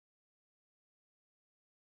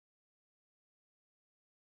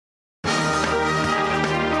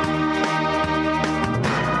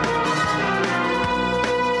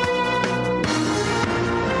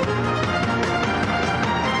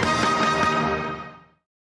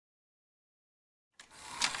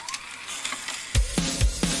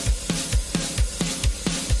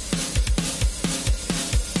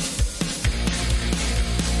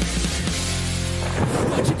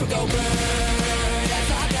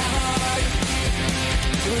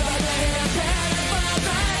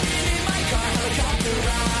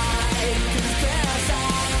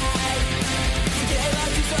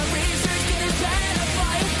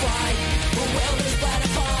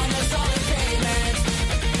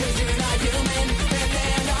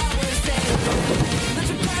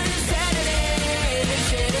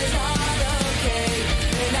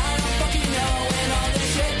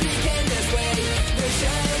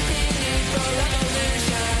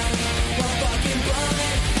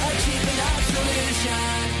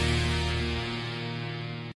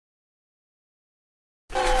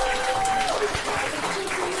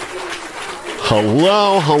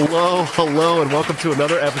Hello, and welcome to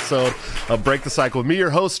another episode of Break the Cycle with me, your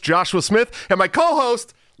host, Joshua Smith, and my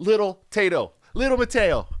co-host, Little Tato, Little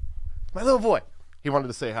Mateo, my little boy. He wanted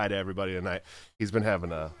to say hi to everybody tonight. He's been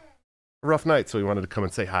having a rough night, so he wanted to come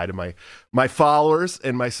and say hi to my followers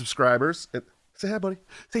and my subscribers. Say hi, buddy.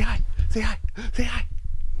 Say hi. Say hi. Say hi.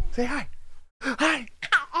 Say hi. Hi.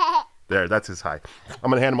 There, that's his hi. I'm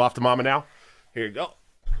going to hand him off to Mama now. Here you go.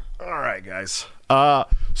 All right, guys.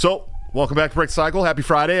 So welcome back to Break the Cycle. Happy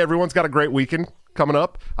Friday. Everyone's got a great weekend coming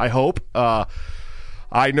up, I hope.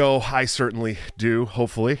 I know I certainly do,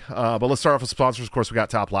 hopefully. But let's start off with sponsors. Of course, we got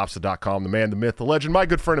TopLobster.com, the man, the myth, the legend, my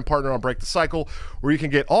good friend and partner on Break the Cycle, where you can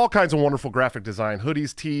get all kinds of wonderful graphic design,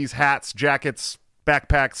 hoodies, tees, hats, jackets,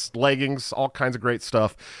 backpacks, leggings, all kinds of great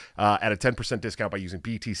stuff at a 10% discount by using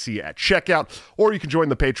BTC at checkout. Or you can join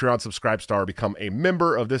the Patreon Subscribe Star, become a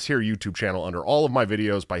member of this here YouTube channel under all of my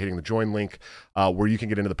videos by hitting the join link, where you can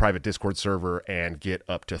get into the private Discord server and get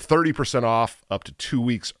up to 30% off, up to 2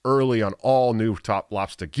 weeks early on all new Top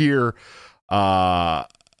Lobster gear. Almost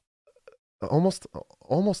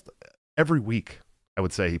every week, I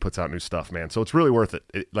would say, he puts out new stuff, man. So it's really worth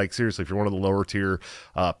it. Like, seriously, if you're one of the lower tier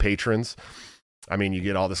patrons, I mean, you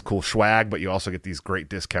get all this cool swag, but you also get these great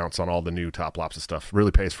discounts on all the new Top Lobster stuff. Really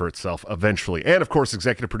pays for itself eventually. And, of course,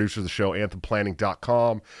 executive producer of the show,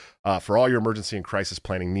 AnthemPlanning.com, for all your emergency and crisis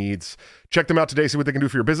planning needs. Check them out today, see what they can do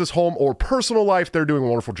for your business, home, or personal life. They're doing a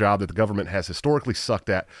wonderful job that the government has historically sucked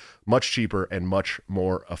at much cheaper and much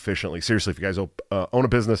more efficiently. Seriously, if you guys own a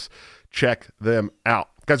business, check them out.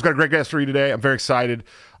 Guys, we've got a great guest for you today. I'm very excited.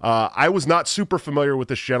 I was not super familiar with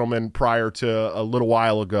this gentleman prior to a little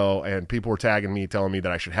while ago, and people were tagging me, telling me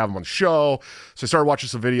that I should have him on the show. So I started watching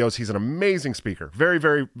some videos. He's an amazing speaker. Very,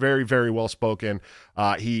 very, very, very well-spoken.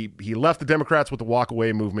 He left the Democrats with the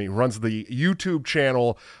walk-away movement. He runs the YouTube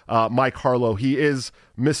channel, Mike Harlow. He is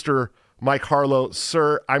Mr. Mike Harlow.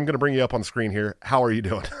 Sir, I'm going to bring you up on the screen here. How are you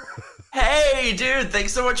doing? Hey, dude,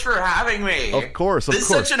 thanks so much for having me. Of course. This is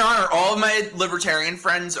such an honor. All of my libertarian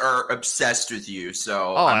friends are obsessed with you,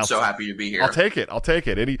 so I'm so happy to be here. I'll take it.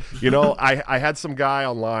 I had some guy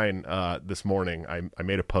online this morning. I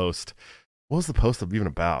made a post. What was the post even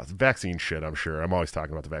about? It's vaccine shit, I'm sure. I'm always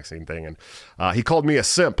talking about the vaccine thing. And he called me a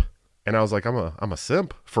simp. And I was like, I'm a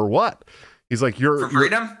simp? For what? He's like, for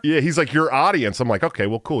freedom? Yeah, he's like, your audience. I'm like, okay,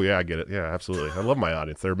 well, cool. Yeah, I get it. Yeah, absolutely. I love my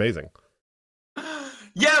audience. They're amazing.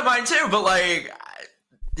 Yeah, mine too, but like,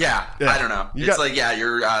 yeah, I don't know.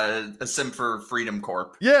 You're a simp for Freedom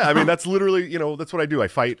Corp. Yeah, I mean, that's literally, that's what I do. I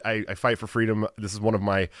fight for freedom. This is one of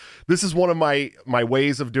my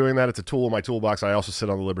ways of doing that. It's a tool in my toolbox. I also sit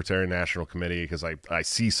on the Libertarian National Committee because I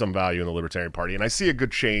see some value in the Libertarian Party, and I see a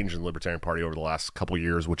good change in the Libertarian Party over the last couple of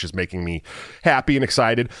years, which is making me happy and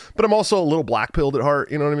excited. But I'm also a little black-pilled at heart,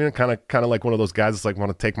 you know what I mean? Kind of like one of those guys that's like,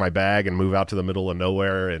 want to take my bag and move out to the middle of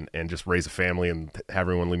nowhere and just raise a family and have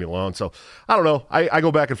everyone leave me alone. So I don't know. I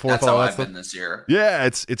go back and forth. That's how I've been this year. Yeah,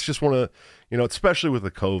 it's just one of, especially with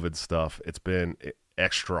the COVID stuff, it's been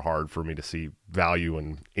extra hard for me to see value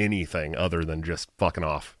in anything other than just fucking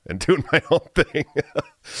off and doing my own thing.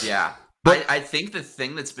 Yeah. But I think the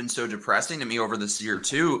thing that's been so depressing to me over this year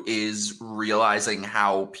too is realizing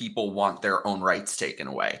how people want their own rights taken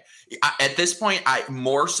away. At this point, I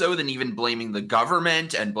more so than even blaming the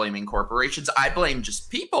government and blaming corporations, I blame just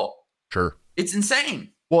people. Sure. It's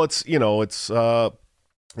insane. Well, it's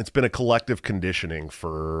been a collective conditioning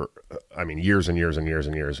for, years and years and years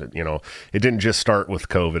and years. It didn't just start with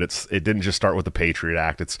COVID. It didn't just start with the Patriot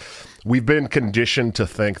Act. We've been conditioned to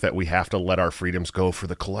think that we have to let our freedoms go for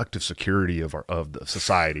the collective security of the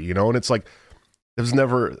society. And it's like it was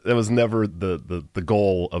never the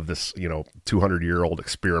goal of this 200-year-old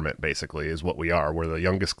experiment. Basically, is what we are. We're the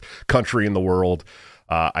youngest country in the world.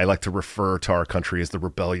 I like to refer to our country as the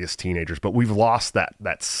rebellious teenagers, but we've lost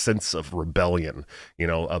that sense of rebellion.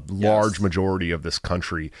 A large majority of this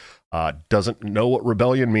country doesn't know what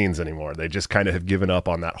rebellion means anymore. They just kind of have given up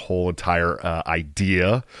on that whole entire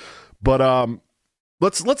idea. But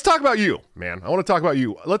let's talk about you, man. I want to talk about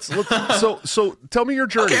you. So tell me your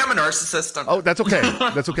journey. Okay, I'm a narcissist. Oh, that's okay.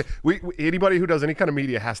 That's okay. Anybody who does any kind of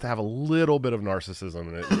media has to have a little bit of narcissism,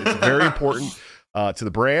 and it's very important. To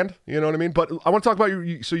the brand, you know what I mean? But I want to talk about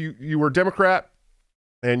you. So you were a Democrat,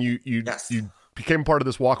 and you became part of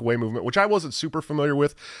this walk-away movement, which I wasn't super familiar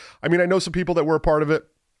with. I mean, I know some people that were a part of it.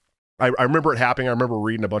 I remember it happening. I remember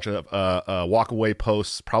reading a bunch of walk-away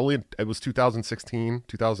posts. Probably it was 2015,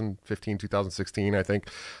 2016, I think,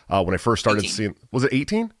 when I first started seeing. Was it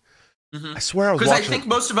 18? Mm-hmm. I swear I was watching. Because I think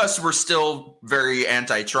most of us were still very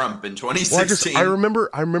anti-Trump in 2016. Well,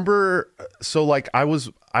 I remember so like I was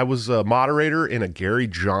a moderator in a Gary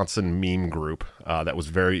Johnson meme group that was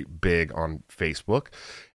very big on Facebook.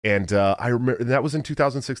 And I remember that was in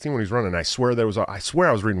 2016 when he was running. I swear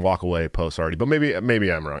I was reading Walk Away posts already, but maybe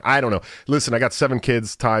I'm wrong. I don't know. Listen, I got 7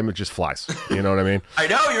 kids. Time, it just flies. You know what I mean? I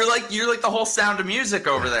know you're like the whole Sound of Music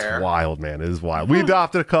over there. It's wild, man. It is wild. We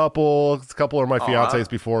adopted a couple. A couple are my fiancés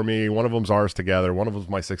before me. One of them's ours together. One of them's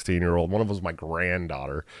my 16-year-old. One of them's my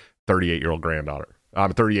granddaughter, 38-year-old granddaughter. I'm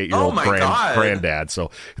a 38-year-old granddad. So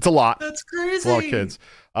it's a lot. That's crazy. It's a lot of kids.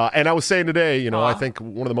 And I was saying today, you know, I think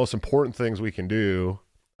one of the most important things we can do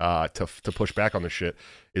to push back on this shit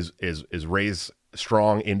is raise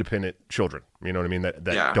strong, independent children. You know what I mean?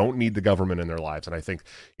 That don't need the government in their lives. And I think,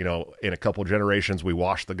 you know, in a couple generations, we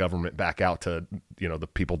wash the government back out to, you know, the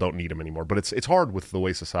people don't need them anymore. But it's hard with the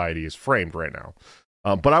way society is framed right now.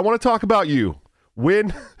 But I want to talk about you.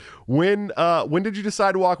 When did you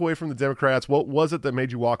decide to walk away from the Democrats? What was it that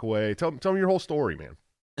made you walk away? Tell me your whole story, man.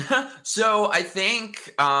 So I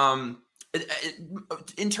think,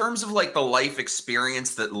 in terms of like the life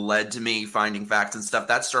experience that led to me finding facts and stuff,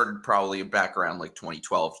 that started probably back around like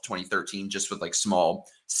 2012, 2013, just with like small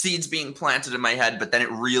seeds being planted in my head. But then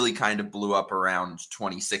it really kind of blew up around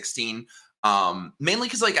 2016. Mainly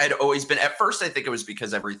because like I'd always been, at first I think it was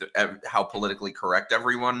because how politically correct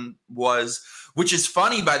everyone was, which is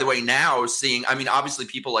funny, by the way, now seeing, I mean, obviously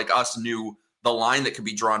people like us knew the line that could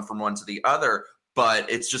be drawn from one to the other, but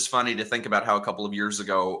it's just funny to think about how a couple of years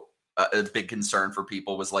ago, a big concern for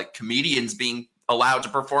people was like comedians being allowed to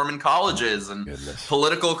perform in colleges and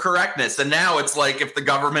political correctness. And now it's like, if the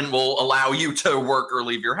government will allow you to work or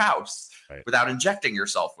leave your house without injecting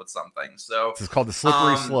yourself with something. So this is called the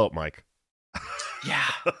slippery slope, Mike. Yeah.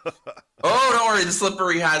 Oh, don't worry. The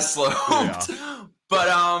slippery has sloped. Yeah. But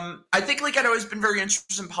I think like I'd always been very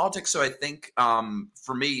interested in politics. So I think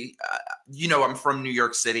for me, you know, I'm from New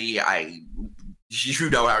York City. You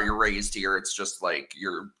know how you're raised here. It's just like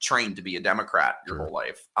you're trained to be a Democrat your whole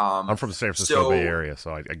life. I'm from the San Francisco Bay Area,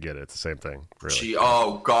 so I get it. It's the same thing, really.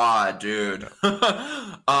 Oh God, dude.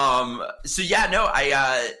 So yeah, no,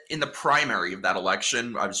 I in the primary of that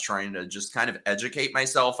election, I was trying to just kind of educate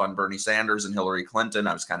myself on Bernie Sanders and Hillary Clinton.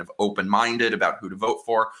 I was kind of open-minded about who to vote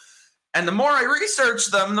for. And the more I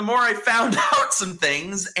researched them, the more I found out some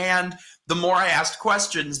things. And the more I asked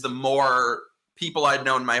questions, the more people I'd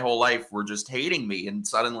known my whole life were just hating me. And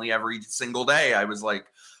suddenly every single day I was like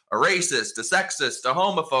a racist, a sexist, a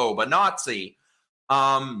homophobe, a Nazi.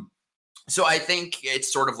 So I think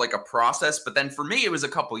it's sort of like a process. But then for me, it was a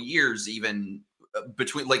couple years even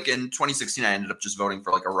between, like in 2016, I ended up just voting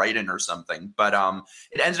for like a write-in or something. But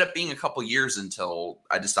it ended up being a couple years until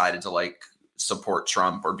I decided to like support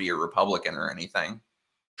Trump or be a Republican or anything.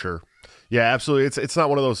 Sure. Yeah, absolutely. It's not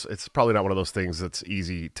one of those. It's probably not one of those things that's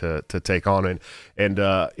easy to take on, and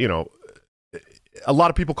you know, a lot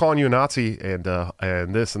of people calling you a Nazi and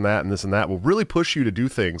this and that and this and that will really push you to do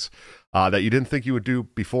things that you didn't think you would do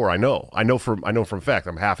before. I know from fact.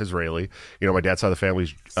 I'm half Israeli. You know, my dad's side of the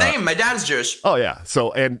family's same. My dad's Jewish. Oh yeah.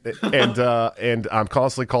 So and I'm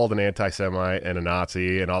constantly called an anti-Semite and a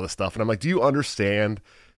Nazi and all this stuff. And I'm like, do you understand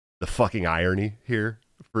the fucking irony here?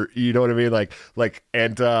 For, you know what I mean? Like,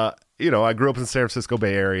 and you know, I grew up in the San Francisco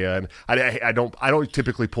Bay Area, and I don't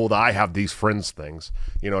typically pull the I have these friends things.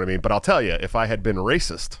 You know what I mean? But I'll tell you, if I had been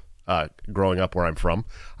racist growing up where I'm from,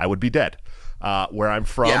 I would be dead. Where I'm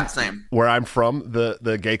from,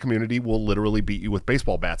 the gay community will literally beat you with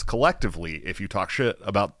baseball bats collectively if you talk shit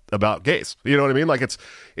about gays. You know what I mean? Like it's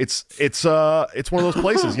one of those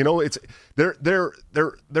places. You know, it's there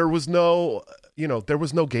was no. You know, there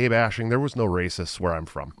was no gay bashing. There was no racists where I'm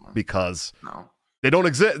from because they don't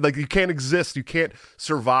exist. Like, you can't exist. You can't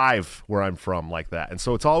survive where I'm from like that. And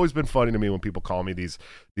so it's always been funny to me when people call me these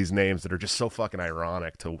names that are just so fucking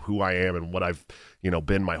ironic to who I am and what I've, you know,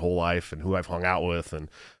 been my whole life and who I've hung out with. And,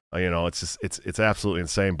 you know, it's just, it's absolutely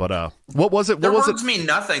insane. But what was it? Their words mean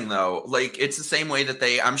nothing, though. Like, it's the same way that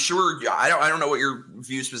I'm sure, I don't know what your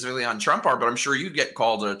views specifically on Trump are, but I'm sure you get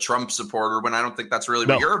called a Trump supporter when I don't think that's really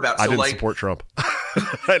what you're about. So, I didn't support Trump.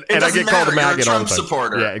 and I get called a maggot all the time. You're a Trump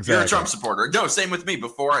supporter. Yeah, exactly. You're a Trump supporter. No, same with me.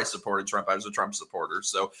 Before I supported Trump, I was a Trump supporter.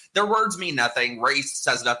 So their words mean nothing. Race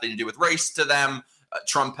has nothing to do with race to them.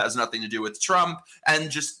 Trump has nothing to do with Trump, and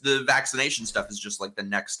just the vaccination stuff is just like the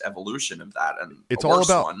next evolution of that. And it's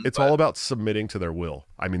all about submitting to their will.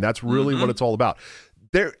 I mean, that's really what it's all about.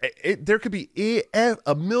 There could be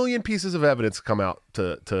a million pieces of evidence come out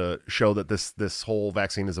to show that this whole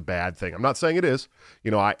vaccine is a bad thing. I'm not saying it is.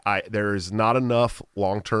 You know, there is not enough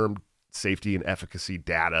long-term safety and efficacy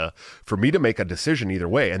data for me to make a decision either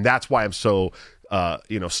way, and that's why I'm so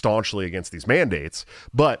staunchly against these mandates.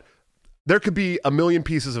 But there could be a million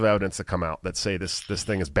pieces of evidence that come out that say this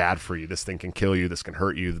thing is bad for you, this thing can kill you, this can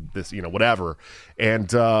hurt you, this, whatever, and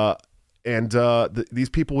these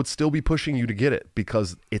people would still be pushing you to get it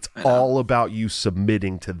because it's all about you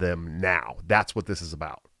submitting to them now. That's what this is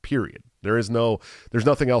about. Period. There's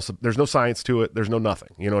nothing else. There's no science to it. There's no nothing.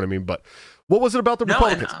 You know what I mean? But what was it about the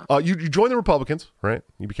Republicans? You joined the Republicans, right?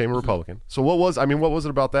 You became a Republican. So what was it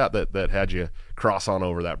about that had you cross on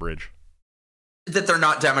over that bridge? That they're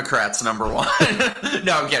not Democrats, number one.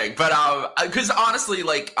 No, I'm kidding. But because honestly,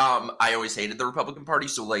 I always hated the Republican Party.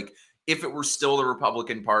 So if it were still the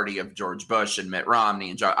Republican Party of George Bush and Mitt Romney,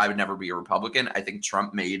 and I would never be a Republican. I think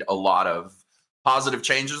Trump made a lot of positive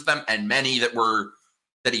changes to them, and many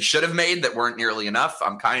that he should have made that weren't nearly enough.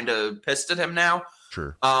 I'm kind of pissed at him now.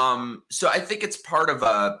 Sure. So I think it's part of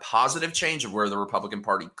a positive change of where the Republican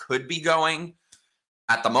Party could be going.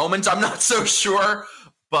 At the moment, I'm not so sure.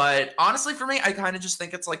 But honestly, for me, I kind of just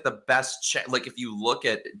think it's the best. If you look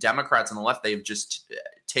at Democrats on the left, they've just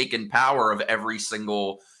taken power of every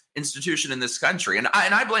single institution in this country. And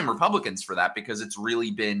I blame Republicans for that because it's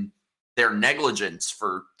really been their negligence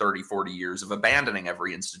for 30, 40 years of abandoning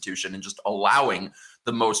every institution and just allowing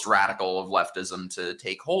the most radical of leftism to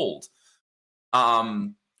take hold.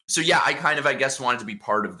 So yeah, I guess wanted to be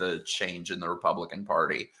part of the change in the Republican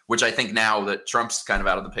Party, which I think now that Trump's kind of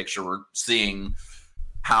out of the picture, we're seeing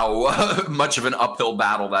how much of an uphill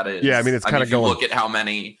battle that is. Yeah, it's kind of going. Look at how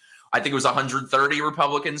many. I think it was 130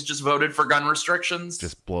 Republicans just voted for gun restrictions.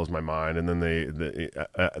 Just blows my mind. And then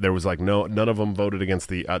there was none of them voted against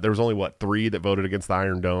the. There was only 3 that voted against the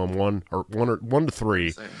Iron Dome. One to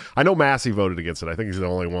 3. Same. I know Massey voted against it. I think he's the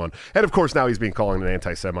only one. And of course now he's being called an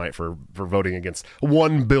anti-Semite for voting against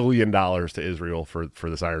 $1 billion to Israel for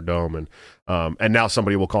this Iron Dome. And now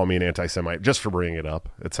somebody will call me an anti-Semite just for bringing it up.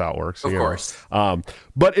 That's how it works. Of course.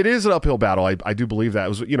 But it is an uphill battle. I do believe that. It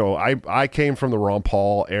was, I came from the Ron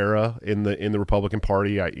Paul era in the Republican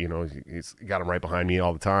Party. He's got him right behind me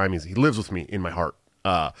all the time. He lives with me in my heart.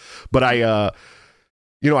 But I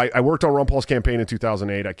worked on Ron Paul's campaign in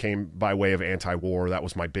 2008. I came by way of anti-war. That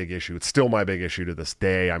was my big issue. It's still my big issue to this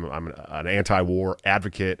day. I'm an anti-war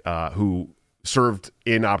advocate who served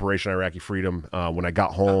in Operation Iraqi Freedom. When I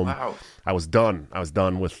got home, I was done. I was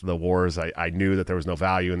done with the wars. I knew that there was no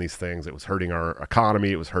value in these things. It was hurting our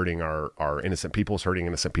economy. It was hurting our innocent people. It was hurting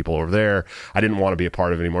innocent people over there. I didn't want to be a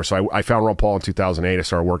part of it anymore. So I found Ron Paul in 2008. I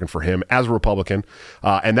started working for him as a Republican.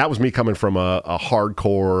 And that was me coming from a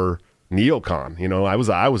hardcore neocon. I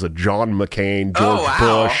was a John McCain, George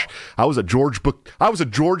Bush. I was a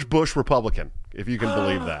George Bush Republican, if you can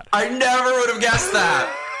believe that. I never would have guessed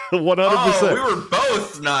that. 100%. Oh, we were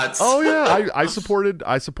both nuts. Oh yeah, I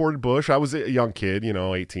supported Bush. I was a young kid,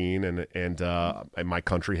 18, and my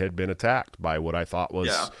country had been attacked by what I thought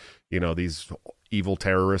was, these evil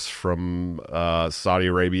terrorists from Saudi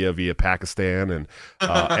Arabia via Pakistan, and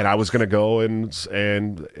I was going to go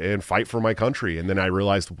and fight for my country. And then I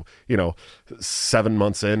realized, 7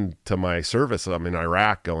 months into my service, I'm in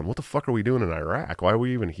Iraq, going, what the fuck are we doing in Iraq? Why are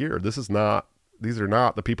we even here? These are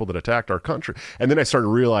not the people that attacked our country. And then I started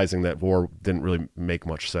realizing that war didn't really make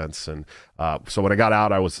much sense. And so when I got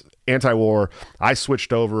out, I was anti-war. I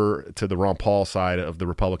switched over to the Ron Paul side of the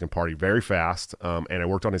Republican Party very fast. And I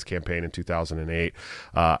worked on his campaign in 2008.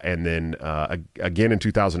 And then again in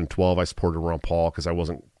 2012, I supported Ron Paul because I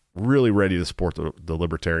wasn't really ready to support the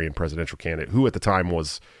Libertarian presidential candidate, who at the time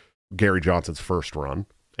was Gary Johnson's first run.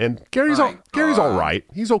 And Gary's all right.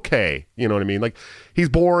 He's okay. You know what I mean? He's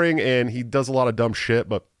boring and he does a lot of dumb shit,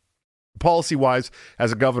 but policy-wise,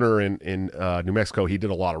 as a governor in New Mexico, he did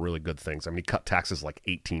a lot of really good things. He cut taxes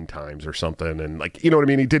 18 times or something, and you know what I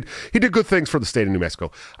mean? He did good things for the state of New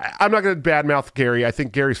Mexico. I'm not going to badmouth Gary. I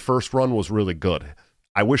think Gary's first run was really good.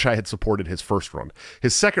 I wish I had supported his first run.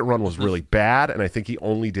 His second run was really bad, and I think he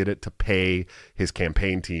only did it to pay his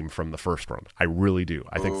campaign team from the first run. I really do.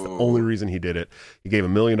 I think it's the only reason he did it. He gave $1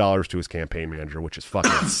 million to his campaign manager, which is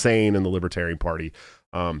fucking insane in the Libertarian Party.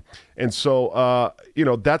 And so,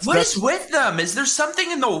 that's with them? Is there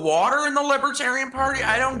something in the water in the Libertarian Party?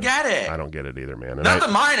 I don't get it. I don't get it either, man. And Not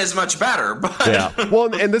that mine is much better, but yeah.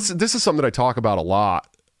 Well, and this is something that I talk about a lot.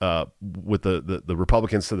 With the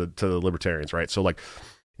Republicans to the Libertarians, right? So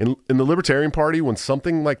in the Libertarian Party, when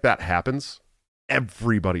something like that happens,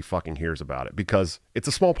 everybody fucking hears about it because it's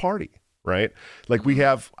a small party, right?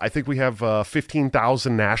 I think we have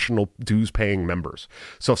 15,000 national dues paying members.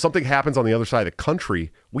 So if something happens on the other side of the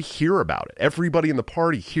country, we hear about it. Everybody in the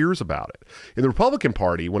party hears about it. In the Republican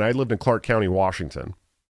Party, when I lived in Clark County, Washington,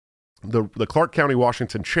 the Clark County,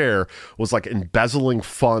 Washington chair was like embezzling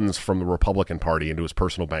funds from the Republican Party into his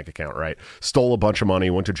personal bank account, right? Stole a bunch of money,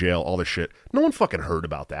 went to jail, all this shit. No one fucking heard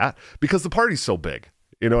about that because the party's so big.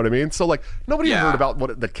 You know what I mean? So like nobody heard about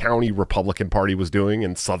what the county Republican Party was doing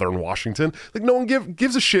in Southern Washington. Like no one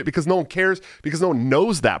gives a shit because no one cares, because no one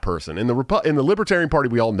knows that person. In the Libertarian Party,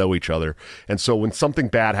 we all know each other. And so when something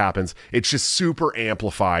bad happens, it's just super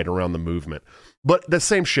amplified around the movement. But the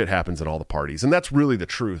same shit happens in all the parties. And that's really the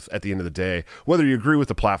truth at the end of the day. Whether you agree with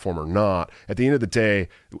the platform or not, at the end of the day,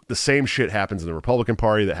 the same shit happens in the Republican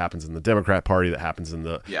Party, that happens in the Democrat Party, that happens in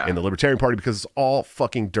the Libertarian Party, because it's all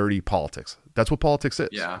fucking dirty politics. That's what politics is.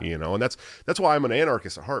 You know, and that's why I'm an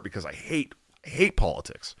anarchist at heart, because I hate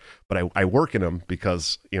politics. But I work in them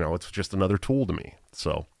because, you know, it's just another tool to me.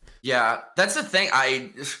 So yeah, that's the thing.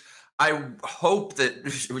 I hope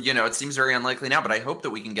that, you know, it seems very unlikely now, but I hope that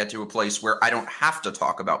we can get to a place where I don't have to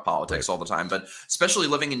talk about politics all the time. But especially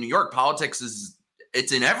living in New York, politics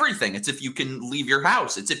it's in everything. It's if you can leave your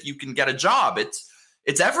house. It's if you can get a job.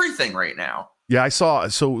 It's everything right now. Yeah, I saw.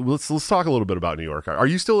 So let's talk a little bit about New York. Are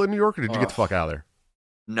you still in New York, or did you get the fuck out of there?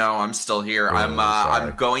 No, I'm still here.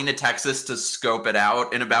 I'm going to Texas to scope it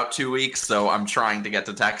out in about 2 weeks, so I'm trying to get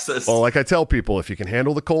to Texas. Well, like I tell people, if you can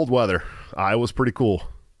handle the cold weather, Iowa's pretty cool.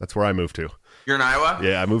 That's where I moved to. You're in Iowa?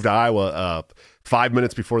 Yeah, I moved to Iowa 5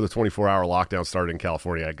 minutes before the 24-hour lockdown started in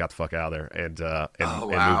California. I got the fuck out of there and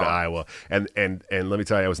moved to Iowa. And let me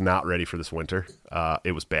tell you, I was not ready for this winter.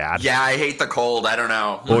 It was bad. Yeah, I hate the cold. I don't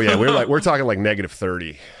know. Oh yeah, we're talking like negative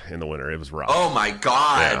 30 in the winter. It was rough. Oh my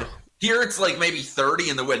God. Yeah. Here it's like maybe 30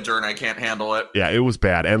 in the winter and I can't handle it. Yeah, it was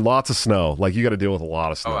bad. And lots of snow. Like you got to deal with a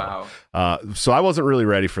lot of snow. Oh, wow. So I wasn't really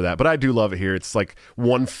ready for that, but I do love it here. It's like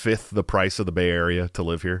 1/5 the price of the Bay Area to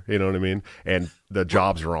live here. You know what I mean? And the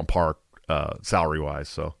jobs are on par salary wise.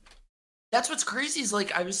 So that's what's crazy is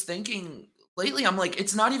like I was thinking lately, I'm like,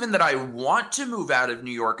 it's not even that I want to move out of New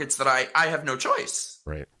York. It's that I have no choice.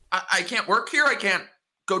 Right. I can't work here. I can't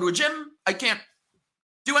go to a gym. I can't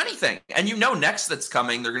do anything. And you know, next that's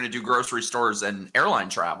coming, they're going to do grocery stores and airline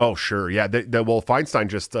travel. Oh, sure. Yeah. Well, Feinstein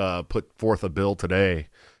just put forth a bill today,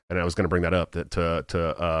 and I was going to bring that up, that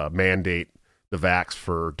to mandate the vax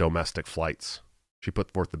for domestic flights. She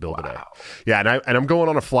put forth the bill today. Yeah, and I'm going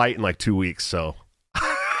on a flight in like 2 weeks, so.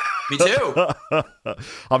 Me too.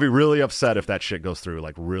 I'll be really upset if that shit goes through,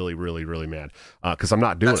 like really, really, really mad, because I'm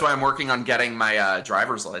not doing it. That's why I'm working on getting my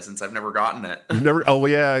driver's license. I've never gotten it. You've never? Oh,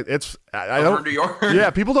 yeah. I don't. New York. Yeah,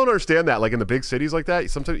 people don't understand that. Like in the big cities like that,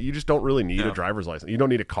 sometimes you just don't really need a driver's license. You don't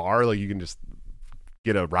need a car. Like you can just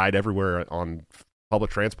get a ride everywhere on public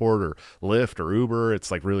transport or Lyft or Uber.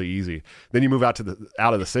 It's like really easy. Then you move out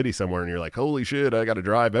of the city somewhere, and you're like, holy shit, I got to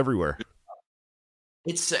drive everywhere.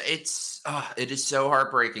 It is so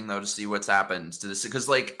heartbreaking though to see what's happened to this, because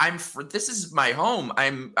like this is my home.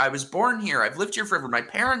 I was born here. I've lived here forever. My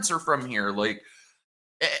parents are from here. Like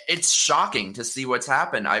it's shocking to see what's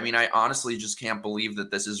happened. I mean, I honestly just can't believe that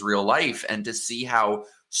this is real life, and to see how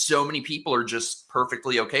so many people are just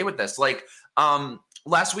perfectly okay with this. Like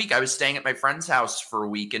last week I was staying at my friend's house for a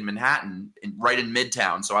week in Manhattan, right in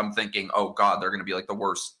Midtown. So I'm thinking, oh God, they're going to be like the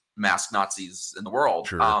worst masked Nazis in the world.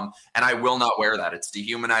 Sure. And I will not wear that. It's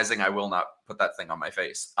dehumanizing. I will not put that thing on my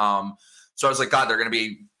face. So I was like, God, they're going to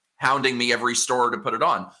be hounding me every store to put it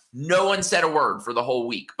on. No one said a word for the whole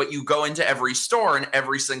week, but you go into every store and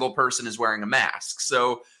every single person is wearing a mask.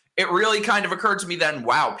 So it really kind of occurred to me then,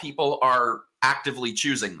 wow, people are actively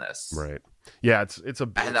choosing this. Right. Yeah.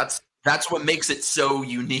 And that's what makes it so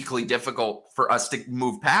uniquely difficult for us to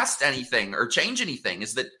move past anything or change anything,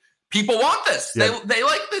 is that people want this. Yeah. They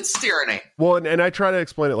like this tyranny. Well, and I try to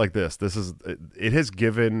explain it like this. It has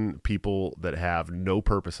given people that have no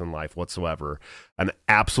purpose in life whatsoever an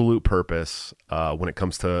absolute purpose when it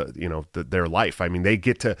comes to, you know, their life. I mean, they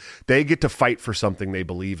get to fight for something they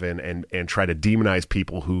believe in, and try to demonize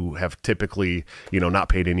people who have typically, you know, not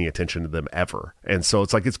paid any attention to them ever. And so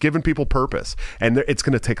it's like it's given people purpose, and it's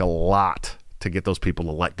going to take a lot to get those people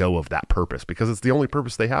to let go of that purpose, because it's the only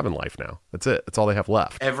purpose they have in life now. That's it. That's all they have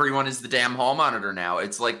left. Everyone is the damn hall monitor now.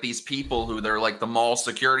 It's like these people who they're like the mall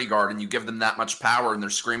security guard, and you give them that much power and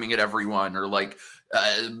they're screaming at everyone, or like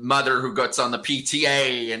a mother who gets on the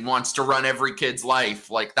PTA and wants to run every kid's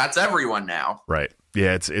life. Like that's everyone now. Right.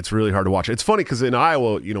 Yeah, it's really hard to watch. It's funny because in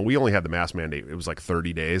Iowa, you know, we only had the mask mandate. It was like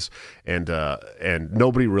 30 days, and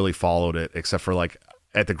nobody really followed it except for like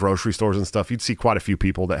at the grocery stores and stuff. You'd see quite a few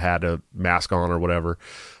people that had a mask on or whatever.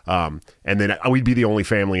 And then we'd be the only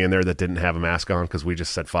family in there that didn't have a mask on, because we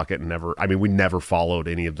just said, fuck it. And we never followed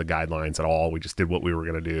any of the guidelines at all. We just did what we were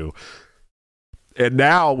going to do. And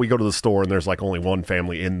now we go to the store and there's like only one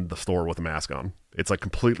family in the store with a mask on. It's like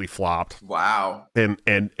completely flopped. Wow. And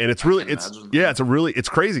it's really, it's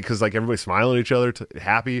crazy because like everybody's smiling at each other,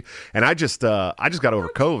 happy. And I just got over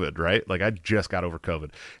COVID, right? Like I just got over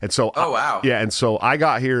COVID. And so, wow. Yeah. And so I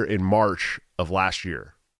got here in March of last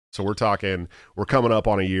year. So we're coming up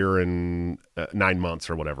on a year and 9 months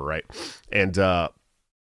or whatever. Right. And,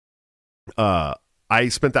 I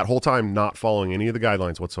spent that whole time not following any of the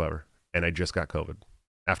guidelines whatsoever. And I just got COVID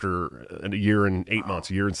after a year and 8 months,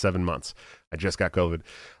 a year and 7 months. I just got COVID.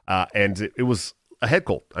 And it was a head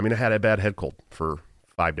cold. I mean, I had a bad head cold for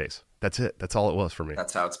 5 days. That's it. That's all it was for me.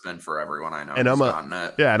 That's how it's been for everyone I know. And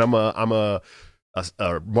I'm a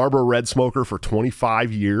Marlboro Red smoker for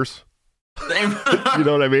 25 years. Same. You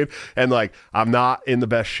know what I mean? And like, I'm not in the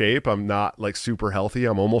best shape. I'm not like super healthy.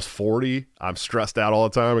 I'm almost 40. I'm stressed out all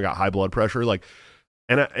the time. I got high blood pressure. Like,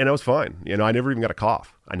 and I was fine. You know, I never even got a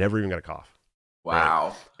cough. Wow.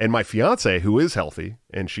 Right? And my fiance, who is healthy,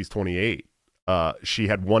 and she's 28, she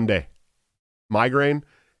had 1 day migraine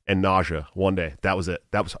and nausea. 1 day. That was it.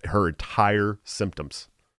 That was her entire symptoms.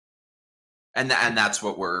 And that's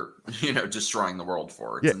what we're, destroying the world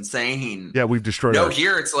for. It's insane. Yeah, we've destroyed.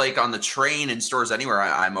 Here it's like on the train and stores anywhere.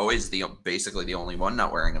 I'm always basically the only one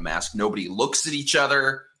not wearing a mask. Nobody looks at each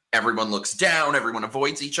other. Everyone looks down. Everyone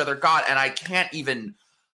avoids each other. God, and I can't even.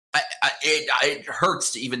 It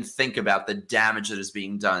hurts to even think about the damage that is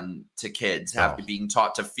being done to kids, being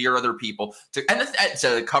taught to fear other people,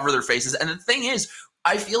 to cover their faces. And the thing is,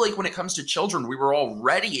 I feel like when it comes to children, we were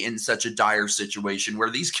already in such a dire situation where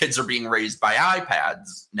these kids are being raised by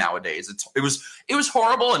iPads nowadays. It was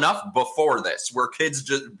horrible enough before this, where parents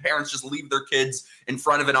just leave their kids in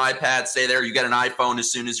front of an iPad, stay there. You get an iPhone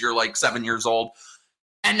as soon as you're like 7 years old.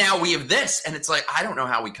 And now we have this, and it's like, I don't know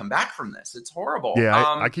how we come back from this. It's horrible. Yeah,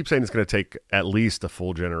 I keep saying it's going to take at least a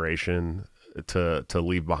full generation to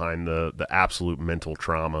leave behind the absolute mental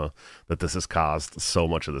trauma that this has caused so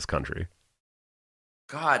much of this country.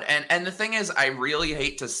 God, and the thing is, I really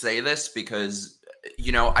hate to say this because,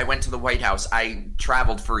 I went to the White House. I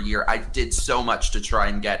traveled for a year. I did so much to try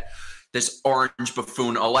and get this orange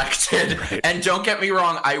buffoon elected. Right. And don't get me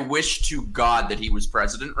wrong, I wish to God that he was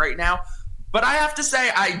president right now. But I have to say,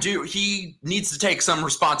 I do. He needs to take some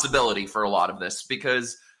responsibility for a lot of this,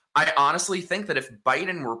 because I honestly think that if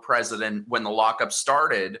Biden were president when the lockup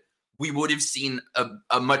started, we would have seen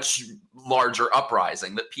a much larger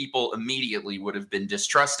uprising, that people immediately would have been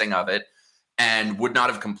distrusting of it and would not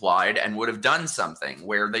have complied and would have done something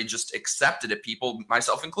where they just accepted it. People,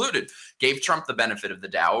 myself included, gave Trump the benefit of the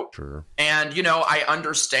doubt. Sure. And, I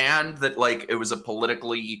understand that like it was a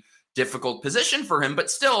politically difficult position for him, but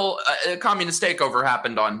still a communist takeover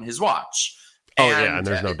happened on his watch. And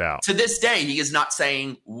there's no doubt. To this day, he is not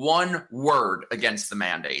saying one word against the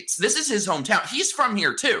mandates. This is his hometown. He's from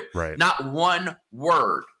here too. Right. Not one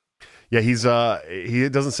word. Yeah, he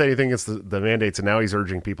doesn't say anything against the mandates, and now he's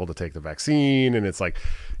urging people to take the vaccine. And it's like,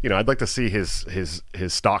 I'd like to see his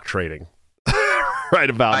stock trading right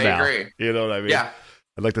about now. I agree. You know what I mean? Yeah.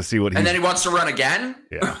 I'd like to see what and then he wants to run again.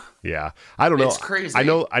 Yeah. I don't know. It's crazy. I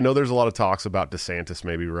know. There's a lot of talks about DeSantis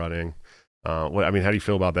maybe running. How do you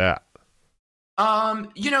feel about that?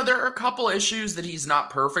 There are a couple issues that he's not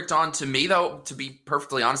perfect on. To me, though, to be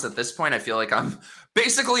perfectly honest, at this point, I feel like I'm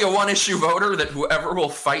basically a one-issue voter, that whoever will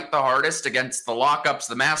fight the hardest against the lockups,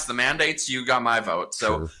 the masks, the mandates, you got my vote.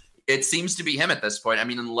 So Sure. It seems to be him at this point. I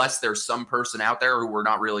mean, unless there's some person out there who we're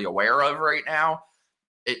not really aware of right now,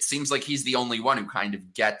 it seems like he's the only one who kind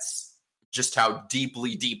of gets just how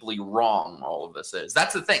deeply, deeply wrong all of this is.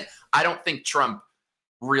 That's the thing. I don't think Trump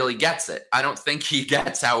really gets it. I don't think he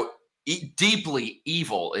gets how deeply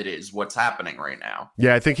evil it is what's happening right now.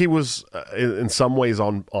 Yeah, I think he was in some ways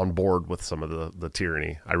on board with some of the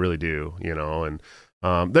tyranny. I really do, and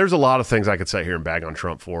there's a lot of things I could sit here and bag on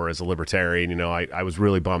Trump for as a libertarian. I was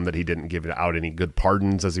really bummed that he didn't give out any good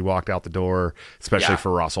pardons as he walked out the door, especially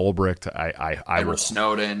for Ross Ulbricht. Edward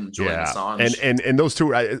Snowden, Julian Assange. And those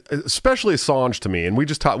two, especially Assange to me. And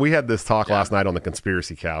we had this talk last night on the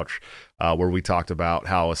Conspiracy Couch, where we talked about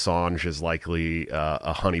how Assange is likely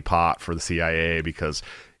a honeypot for the CIA, because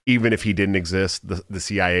even if he didn't exist, the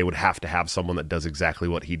CIA would have to have someone that does exactly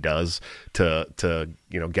what he does to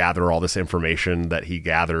gather all this information that he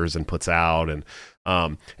gathers and puts out. And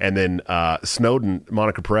then Snowden,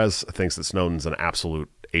 Monica Perez thinks that Snowden's an absolute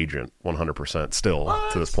agent 100% still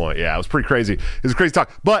to this point. Yeah, it was pretty crazy. It was a crazy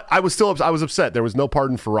talk. But I was upset. There was no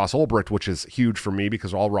pardon for Ross Ulbricht, which is huge for me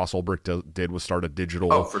because all Ross Ulbricht did was start a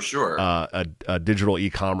digital for sure. A digital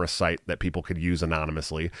e-commerce site that people could use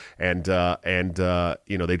anonymously. And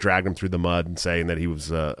they dragged him through the mud and saying that he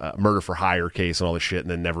was a murder for hire case and all this shit, and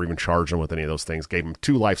then never even charged him with any of those things. Gave him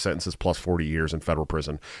 2 life sentences plus 40 years in federal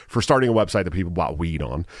prison for starting a website that people bought weed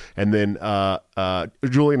on. And then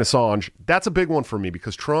Julian Assange, that's a big one for me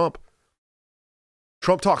because Trump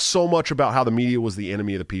talks so much about how the media was the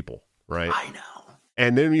enemy of the people, right? I know.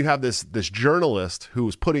 And then you have this journalist who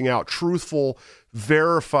was putting out truthful,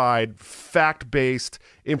 verified, fact-based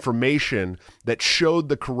information that showed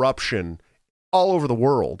the corruption all over the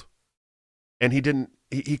world. And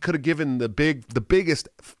he could have given the biggest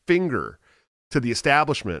finger to the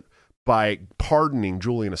establishment by pardoning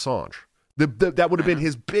Julian Assange. That would have been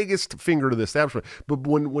his biggest finger to the establishment. But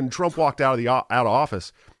when Trump walked out of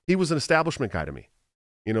office, he was an establishment guy to me.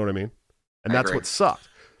 You know what I mean? And that's what sucked.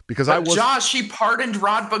 Because Josh, he pardoned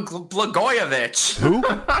Rod Blagojevich. Who?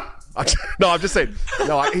 No, I'm just saying.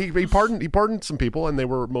 No, he pardoned some people, and they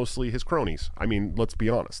were mostly his cronies. I mean, let's be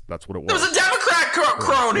honest. That's what it was. It was a Democrat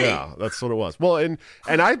crony. Yeah, that's what it was. Well, and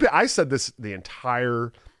I said this the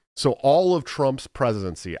entire. So all of Trump's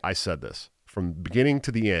presidency, I said this from beginning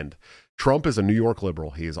to the end. Trump is a New York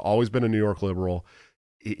liberal. He has always been a New York liberal.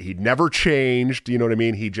 He never changed. You know what I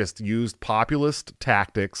mean? He just used populist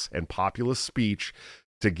tactics and populist speech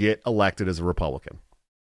to get elected as a Republican.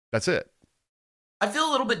 That's it. I feel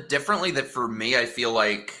a little bit differently that for me, I feel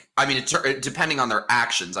like, I mean, depending on their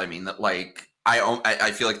actions, I mean, that like,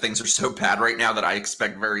 I feel like things are so bad right now that I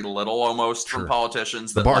expect very little almost from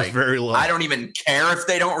politicians. The bar's very low. I don't even care if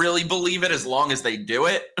they don't really believe it as long as they do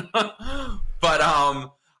it.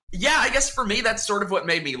 But yeah, I guess for me, that's sort of what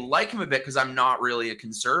made me like him a bit because I'm not really a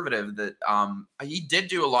conservative. That he did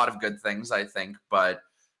do a lot of good things, I think, but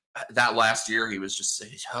that last year he was just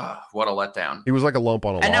what a letdown. He was like a lump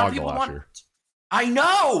on a log last year. I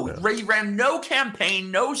know. Yeah. He ran no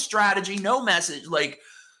campaign, no strategy, no message. Like,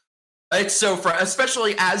 it's so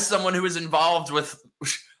especially as someone who is involved with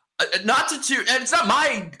not to toot, and it's not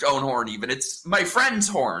my own horn even, it's my friend's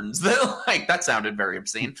horns. That sounded very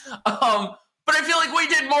obscene. But I feel like we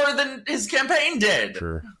did more than his campaign did.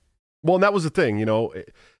 Sure. Well, and that was the thing, you know,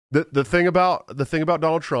 the thing about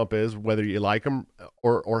Donald Trump is whether you like him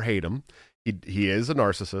or hate him, he is a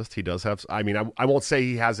narcissist. He does have, I mean, I won't say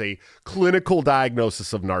he has a clinical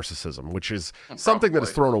diagnosis of narcissism, which is something that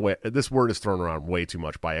is thrown away. This word is thrown around way too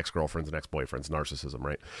much by ex-girlfriends and ex-boyfriends, narcissism,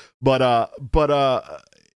 right? But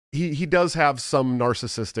he does have some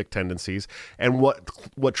narcissistic tendencies. And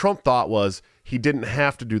what Trump thought was he didn't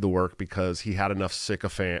have to do the work because he had enough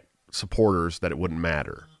sycophant supporters that it wouldn't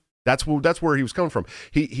matter. That's where he was coming from.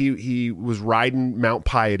 He was riding Mount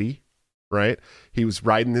Piety, right? He was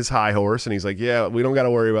riding his high horse, and he's like, yeah, we don't got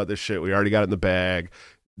to worry about this shit. We already got it in the bag.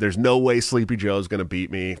 There's no way Sleepy Joe's going to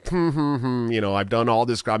beat me. You know, I've done all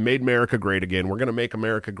this. I made America great again. We're going to make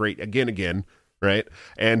America great again. Right.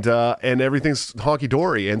 And everything's honky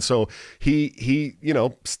dory. And so he, you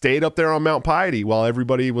know, stayed up there on Mount Piety while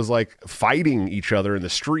everybody was like fighting each other in the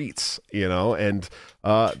streets, you know, and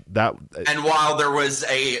while there was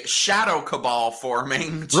a shadow cabal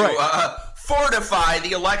forming to fortify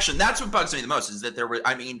the election. That's what bugs me the most is that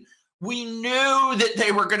we knew that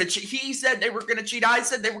they were going to cheat. He said they were going to cheat. I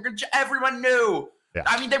said they were going to cheat. Everyone knew. Yeah.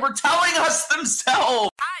 I mean, they were telling us themselves.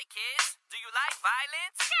 Hi, kids. Do you like violence?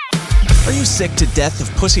 Are you sick to death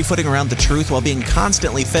of pussyfooting around the truth while being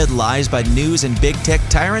constantly fed lies by news and big tech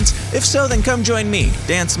tyrants? If so, then come join me,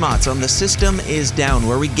 Dan Smots, on The System is Down,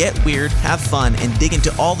 where we get weird, have fun, and dig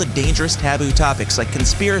into all the dangerous taboo topics like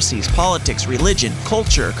conspiracies, politics, religion,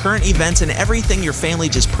 culture, current events, and everything your family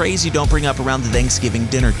just prays you don't bring up around the Thanksgiving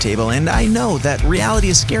dinner table. And I know that reality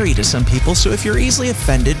is scary to some people, so if you're easily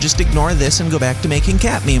offended, just ignore this and go back to making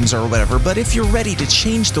cat memes or whatever. But if you're ready to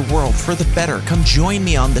change the world for the better, come join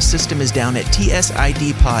me on The System is Down at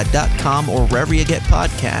tsidpod.com or wherever you get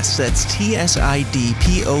podcasts. That's tsidpod.com,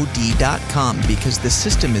 because the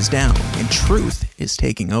system is down and truth is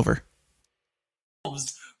taking over.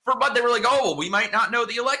 For months, they were like, oh, well, we might not know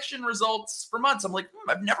the election results for months. I'm like,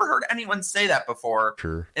 I've never heard anyone say that before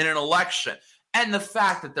in an election. And the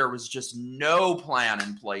fact that there was just no plan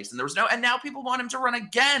in place, and now people want him to run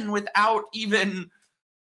again without even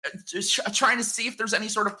just trying to see if there's any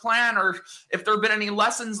sort of plan or if there have been any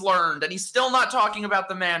lessons learned. And he's still not talking about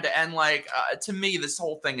the man to end. To me, this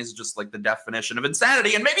whole thing is just like the definition of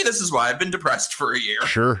insanity. And maybe this is why I've been depressed for a year.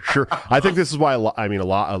 Sure. I think this is why,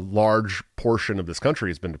 a large portion of this country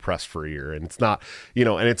has been depressed for a year. And it's not,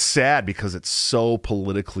 and it's sad because it's so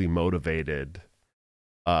politically motivated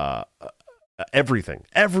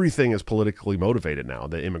everything is politically motivated now.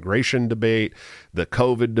 The immigration debate, the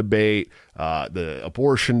COVID debate, the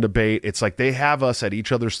abortion debate. It's like they have us at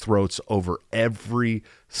each other's throats over every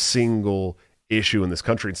single issue in this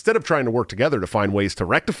country. Instead of trying to work together to find ways to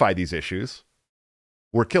rectify these issues,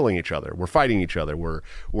 we're killing each other. We're fighting each other.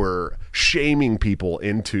 We're shaming people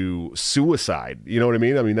into suicide. You know what I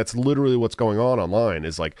mean? I mean, that's literally what's going on online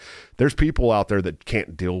is like, there's people out there that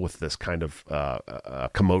can't deal with this kind of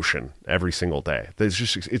commotion every single day. There's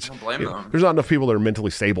just, there's not enough people that are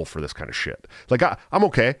mentally stable for this kind of shit. Like I'm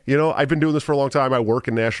okay. You know, I've been doing this for a long time. I work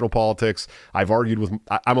in national politics. I've argued with,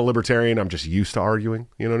 I'm a libertarian. I'm just used to arguing.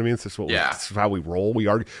 You know what I mean? It's just it's how we roll. We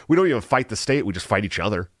argue. We don't even fight the state. We just fight each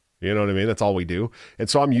other. You know what I mean? That's all we do. And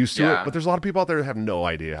so I'm used to it. But there's a lot of people out there that have no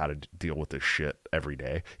idea how to deal with this shit every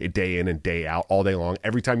day, day in and day out, all day long.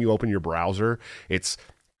 Every time you open your browser, it's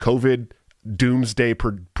COVID doomsday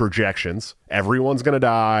projections. Everyone's going to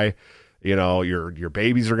die. You know, your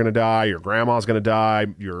babies are going to die. Your grandma's going to die.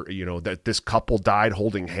 That this couple died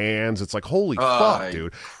holding hands. It's like, holy fuck,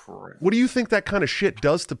 dude. What do you think that kind of shit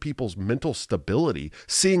does to people's mental stability?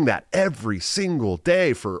 Seeing that every single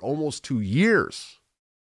day for almost 2 years.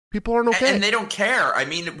 People aren't okay. And they don't care. I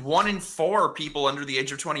mean, 1 in 4 people under the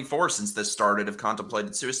age of 24 since this started have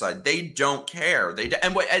contemplated suicide. They don't care.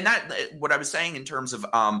 What I was saying in terms of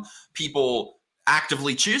people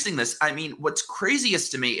actively choosing this, I mean, what's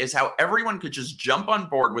craziest to me is how everyone could just jump on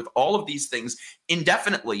board with all of these things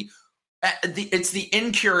indefinitely. It's the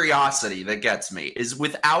incuriosity that gets me, is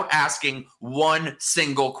without asking one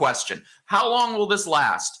single question. How long will this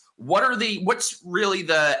last? What's really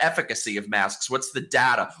the efficacy of masks? What's the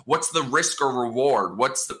data? What's the risk or reward?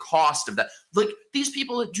 What's the cost of that? Like, these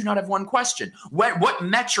people do not have one question. What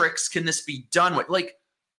metrics can this be done with? Like,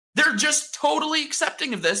 they're just totally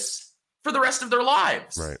accepting of this for the rest of their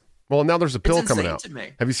lives. Right. Well, now there's a pill coming out.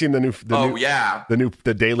 Have you seen the daily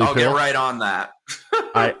pill? I'll get right on that.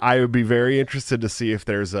 I would be very interested to see if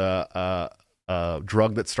there's a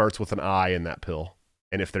drug that starts with an I in that pill.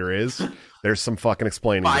 And if there is, there's some fucking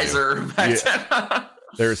explaining. Pfizer.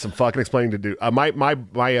 There's some fucking explaining to do.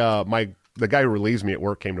 The guy who relieves me at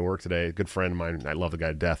work came to work today. A good friend of mine. I love the guy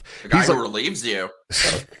to death. The guy who relieves you.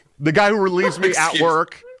 The guy who relieves me at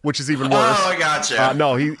work, which is even worse. Oh, I gotcha.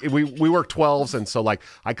 No, we work 12s, and so like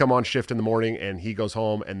I come on shift in the morning, and he goes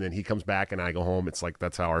home, and then he comes back, and I go home. It's like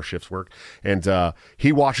that's how our shifts work. And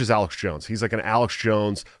he watches Alex Jones. He's like an Alex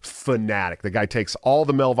Jones fanatic. The guy takes all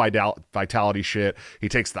the male vitality shit. He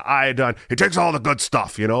takes the iodine. He takes all the good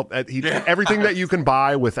stuff. You know, everything that you can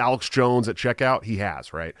buy with Alex Jones at checkout, he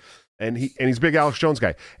has, right? And he's a big Alex Jones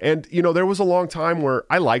guy. And, you know, there was a long time where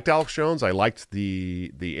I liked Alex Jones. I liked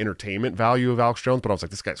the entertainment value of Alex Jones, but I was like,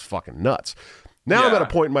 this guy's fucking nuts. Now I'm at a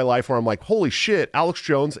point in my life where I'm like, holy shit, Alex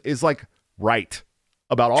Jones is like right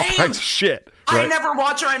about all kinds of shit. Right? I never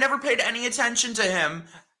watched him. I never paid any attention to him.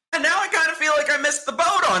 And now I kind of feel like I missed the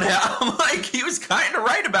boat on him. Like, he was kind of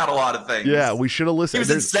right about a lot of things. Yeah, we should have listened.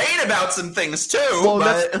 He was insane about some things, too. Well,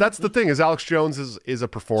 that's the thing, is Alex Jones is a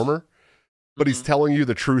performer. But he's telling you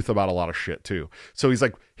the truth about a lot of shit too. So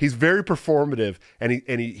he's very performative, and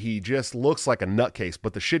he just looks like a nutcase.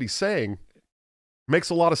 But the shit he's saying makes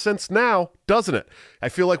a lot of sense now, doesn't it? I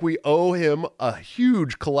feel like we owe him a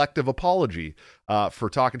huge collective apology for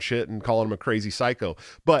talking shit and calling him a crazy psycho.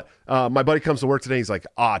 But my buddy comes to work today. He's like,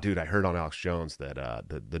 dude, I heard on Alex Jones that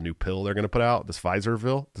the new pill they're going to put out, this Pfizer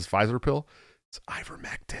pill, it's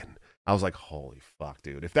ivermectin. I was like, holy fuck,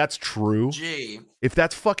 dude. If that's true, if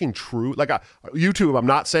that's fucking true, like YouTube, I'm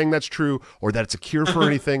not saying that's true or that it's a cure for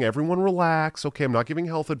anything. Everyone relax. Okay, I'm not giving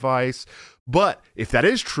health advice. But if that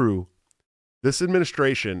is true, this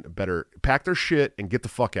administration better pack their shit and get the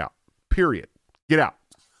fuck out. Period. Get out.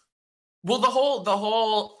 Well, the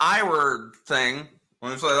whole I word thing,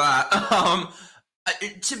 let me say that.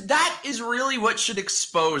 That is really what should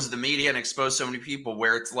expose the media and expose so many people,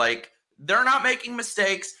 where it's like, they're not making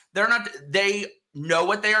mistakes. They know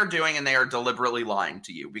what they are doing, and they are deliberately lying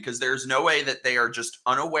to you, because there's no way that they are just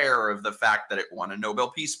unaware of the fact that it won a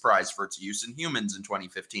Nobel Peace Prize for its use in humans in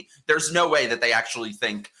 2015. There's no way that they actually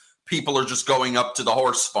think people are just going up to the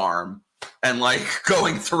horse farm and like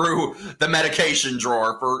going through the medication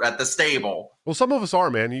drawer at the stable. Well, some of us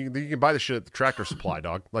are, man. You can buy the shit at the Tractor Supply,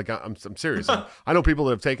 dog. Like, I'm serious. I know people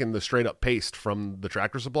that have taken the straight up paste from the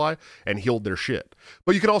Tractor Supply and healed their shit.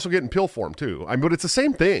 But you can also get in pill form too. But it's the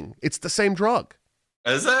same thing. It's the same drug.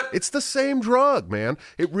 Is it? It's the same drug, man.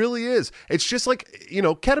 It really is. It's just like,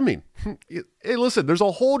 ketamine. Hey, listen, there's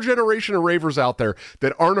a whole generation of ravers out there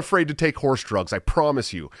that aren't afraid to take horse drugs. I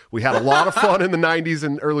promise you. We had a lot of fun in the 90s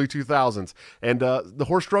and early 2000s, and the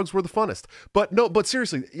horse drugs were the funnest. But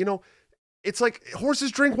seriously, it's like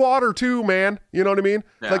horses drink water too, man. You know what I mean?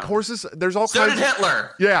 Yeah. Like horses, there's all So kinds did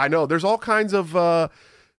Hitler. Yeah, I know. There's all kinds of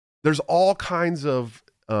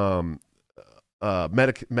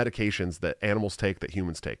medications that animals take that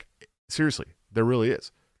humans take. Seriously, there really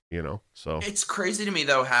is. You know, so it's crazy to me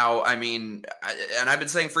though how, I mean, and I've been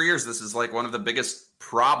saying for years, this is like one of the biggest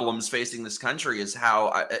problems facing this country is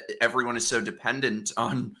how everyone is so dependent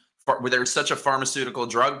on, where there's such a pharmaceutical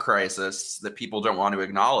drug crisis that people don't want to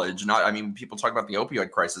acknowledge. I mean, people talk about the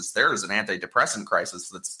opioid crisis. There is an antidepressant crisis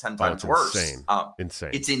that's 10 times worse. Insane.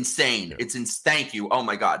 It's insane. Yeah. Thank you. Oh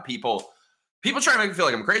my God. People try to make me feel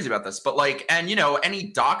like I'm crazy about this, but like, and you know,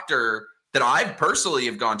 any doctor that I personally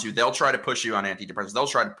have gone to, they'll try to push you on antidepressants. They'll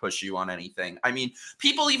try to push you on anything. I mean,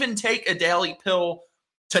 people even take a daily pill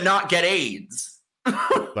to not get AIDS.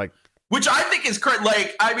 Like, which I think is crazy.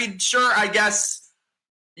 Like, I mean, sure, I guess,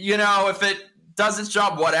 you know, if it does its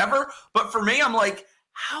job, whatever. But for me, I'm like,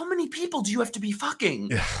 how many people do you have to be fucking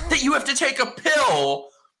that you have to take a pill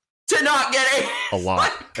to not get AIDS? A lot.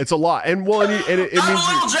 Like, it's a lot. And well, and it I'm means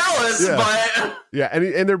a little jealous, but yeah,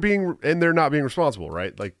 and they're not being responsible,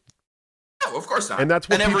 right? Like, no, of course not. And that's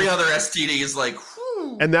what every other STD is like,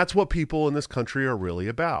 whew. And that's what people in this country are really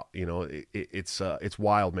about. You know, it's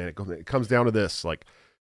wild, man. It comes down to this: like,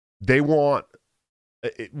 they want.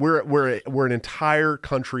 We're an entire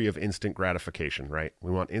country of instant gratification, right? We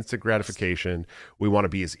want instant gratification. We want to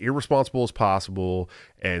be as irresponsible as possible,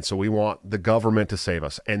 and so we want the government to save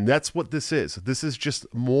us. And that's what this is. This is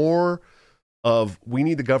just more of, we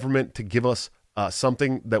need the government to give us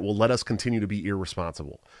something that will let us continue to be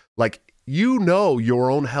irresponsible. Like, you know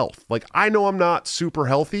your own health. Like, I know I'm not super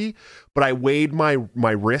healthy, but I weighed my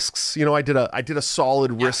risks. You know, I did a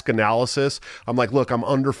solid risk analysis. I'm like, look, I'm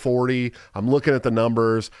under 40. I'm looking at the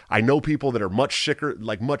numbers. I know people that are much sicker,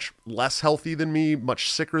 like much less healthy than me,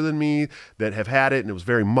 much sicker than me, that have had it, and it was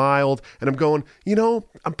very mild. And I'm going, you know,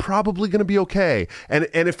 I'm probably going to be okay. And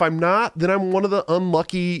if I'm not, then I'm one of the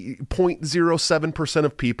unlucky 0.07%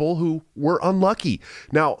 of people who were unlucky.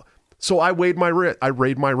 Now, so I weighed my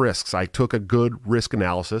risks. I took a good risk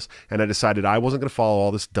analysis, and I decided I wasn't going to follow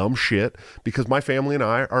all this dumb shit because my family and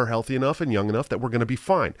I are healthy enough and young enough that we're going to be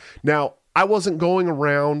fine. Now, I wasn't going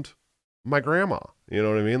around my grandma. You know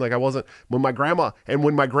what I mean? Like, I wasn't, when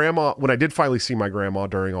I did finally see my grandma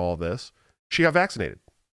during all of this, she got vaccinated.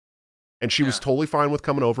 And she was totally fine with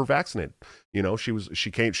coming over vaccinated. You know, she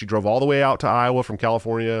drove all the way out to Iowa from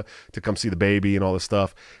California to come see the baby and all this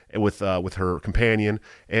stuff, and with her companion,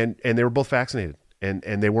 and they were both vaccinated, and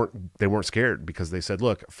they weren't scared, because they said,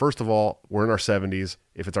 look, first of all, we're in our 70s.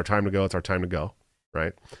 If it's our time to go, it's our time to go.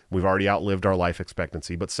 Right? We've already outlived our life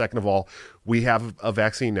expectancy. But second of all, we have a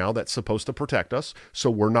vaccine now that's supposed to protect us, so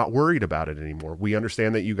we're not worried about it anymore. We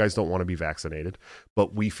understand that you guys don't want to be vaccinated,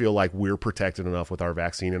 but we feel like we're protected enough with our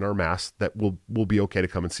vaccine and our masks that we'll be okay to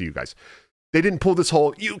come and see you guys. They didn't pull this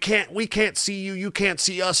whole, we can't see you can't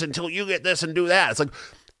see us until you get this and do that. It's like,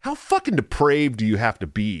 how fucking depraved do you have to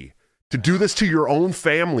be to do this to your own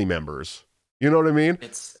family members? You know what I mean?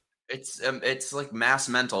 It's like mass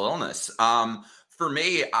mental illness. For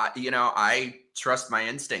me, I trust my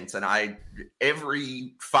instincts, and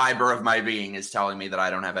every fiber of my being is telling me that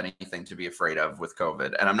I don't have anything to be afraid of with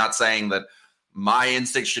COVID. And I'm not saying that my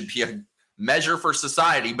instincts should be a measure for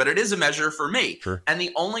society, but it is a measure for me. Sure. And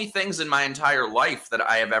the only things in my entire life that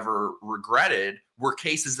I have ever regretted were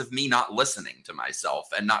cases of me not listening to myself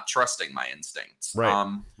and not trusting my instincts.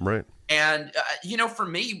 Right. Right. And, for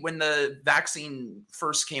me, when the vaccine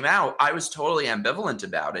first came out, I was totally ambivalent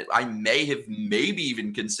about it. I may have maybe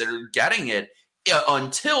even considered getting it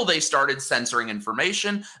until they started censoring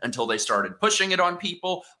information, until they started pushing it on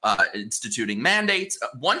people, instituting mandates.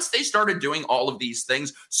 Once they started doing all of these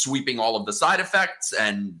things, sweeping all of the side effects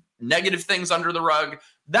and negative things under the rug,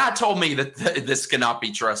 that told me that this cannot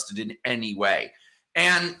be trusted in any way.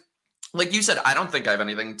 And like you said, I don't think I have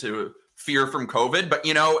anything to fear from COVID, but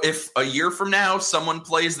if a year from now someone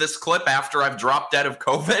plays this clip after I've dropped dead of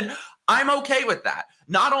COVID, I'm okay with that.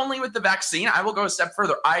 Not only with the vaccine, I will go a step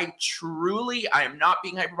further. I am not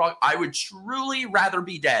being hyperbolic. I would truly rather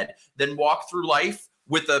be dead than walk through life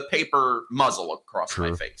with a paper muzzle across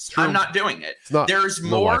my face. True. I'm not doing it. There's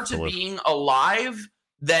more to being alive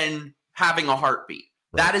than having a heartbeat.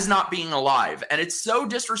 Right. That is not being alive. And it's so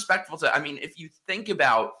disrespectful if you think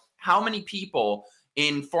about how many people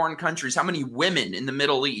in foreign countries, how many women in the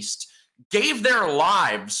Middle East gave their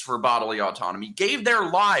lives for bodily autonomy, gave their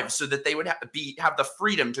lives so that they would have the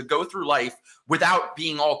freedom to go through life without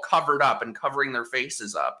being all covered up and covering their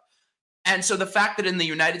faces up. And so the fact that in the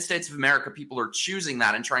United States of America, people are choosing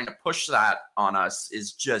that and trying to push that on us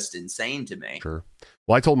is just insane to me. Sure.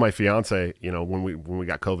 Well, I told my fiance, when we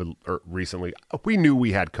got COVID recently, we knew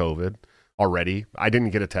we had COVID already. I didn't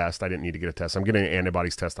get a test. I didn't need to get a test. I'm getting an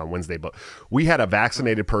antibodies test on Wednesday, but we had a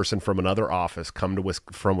vaccinated person from another office come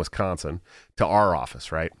from Wisconsin to our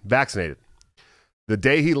office, right? Vaccinated. The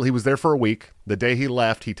day he was there for a week, the day he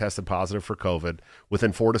left, he tested positive for COVID.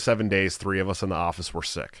 Within 4 to 7 days, 3 of us in the office were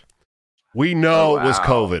sick. We know it was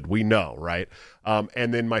COVID. We know, right?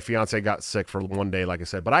 And then my fiance got sick for one day, like I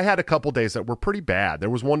said. But I had a couple days that were pretty bad. There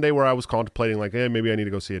was one day where I was contemplating, like, maybe I need to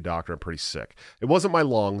go see a doctor. I'm pretty sick. It wasn't my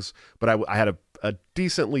lungs, but I had a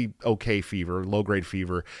decently okay fever, low-grade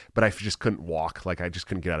fever, but I just couldn't walk. Like, I just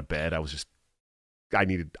couldn't get out of bed.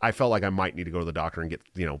 I felt like I might need to go to the doctor and get,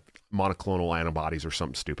 monoclonal antibodies or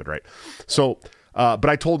something stupid, right? So, but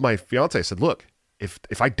I told my fiance, I said, look,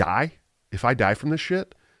 if I die from this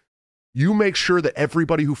shit, you make sure that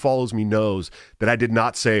everybody who follows me knows that I did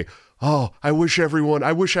not say, oh, I wish I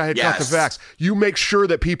had got the vax. You make sure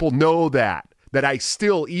that people know that I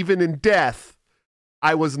still, even in death,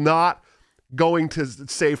 I was not going to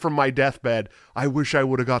say from my deathbed, I wish I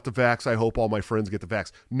would have got the vax. I hope all my friends get the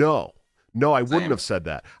vax. No, I wouldn't have said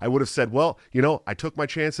that. I would have said, well, I took my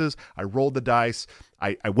chances. I rolled the dice.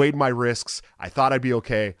 I weighed my risks. I thought I'd be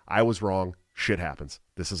okay. I was wrong. Shit happens.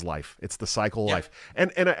 This is life. It's the cycle of life.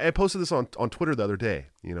 And I posted this on Twitter the other day.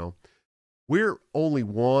 We're only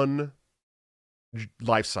one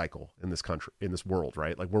life cycle in this country, in this world,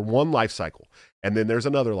 right? Like, we're one life cycle, and then there's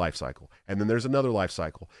another life cycle, and then there's another life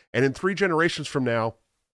cycle. And in 3 generations from now,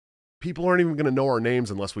 people aren't even going to know our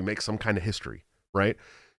names unless we make some kind of history, right?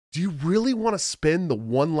 Do you really want to spend the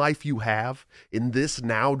one life you have in this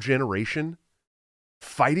now generation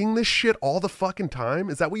fighting this shit all the fucking time?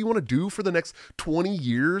 Is that what you want to do for the next 20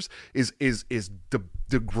 years? Is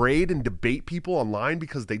degrade and debate people online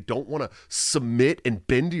because they don't want to submit and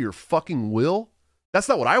bend to your fucking will? That's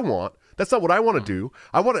not what I want. That's not what I want to do.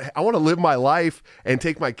 I want to live my life and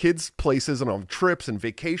take my kids places and on trips and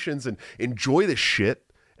vacations and enjoy this shit.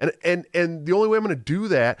 And the only way I'm going to do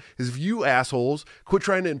that is if you assholes quit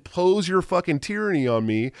trying to impose your fucking tyranny on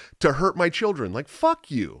me to hurt my children. Like, fuck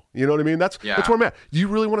you. You know what I mean? That's where I'm at. Do you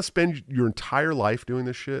really want to spend your entire life doing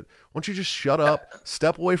this shit? Why don't you just shut up,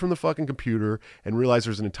 step away from the fucking computer, and realize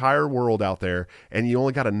there's an entire world out there, and you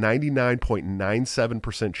only got a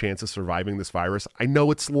 99.97% chance of surviving this virus? I know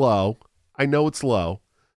it's low.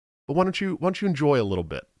 But why don't you enjoy a little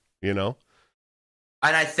bit,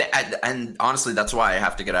 And honestly, that's why I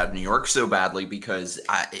have to get out of New York so badly, because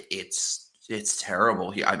it's terrible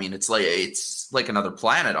here. I mean, it's like another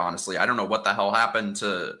planet. Honestly, I don't know what the hell happened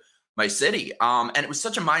to my city. And it was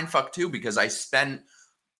such a mind fuck too, because I spent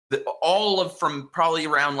from probably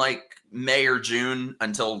around like May or June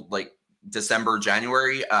until like December,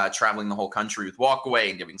 January, traveling the whole country with Walkaway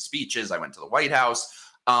and giving speeches. I went to the White House.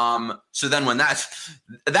 So then when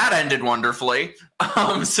that ended wonderfully,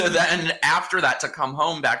 so then after that to come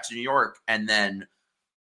home back to New York, and then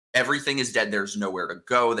everything is dead. There's nowhere to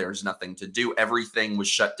go. There's nothing to do. Everything was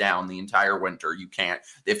shut down the entire winter. You can't,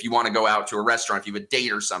 if you want to go out to a restaurant, if you have a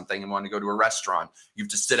date or something and want to go to a restaurant, you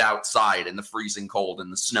have to sit outside in the freezing cold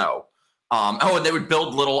and the snow. And they would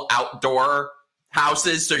build little outdoor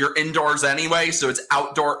houses. So you're indoors anyway. So it's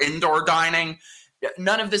indoor dining.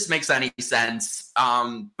 None of this makes any sense.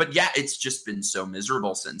 But yeah, it's just been so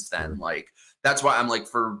miserable since then. Like, that's why I'm like,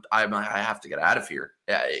 I have to get out of here.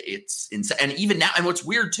 It's insane. And even now, and what's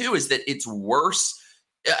weird too, is that it's worse.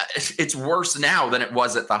 It's worse now than it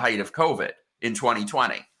was at the height of COVID in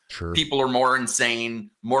 2020. Sure. People are more insane.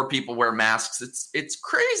 More people wear masks. It's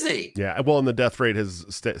crazy. Yeah. Well, and the death rate has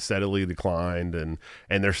steadily declined, and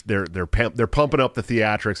they're pumping up the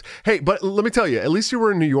theatrics. Hey, but let me tell you, at least you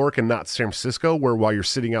were in New York and not San Francisco, where while you're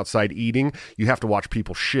sitting outside eating, you have to watch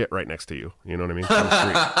people shit right next to you. You know what I mean? On the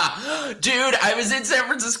street. Dude, I was in San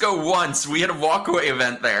Francisco once. We had a Walkaway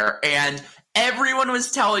event there, and everyone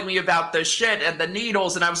was telling me about the shit and the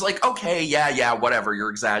needles, and I was like, okay, yeah, whatever. You're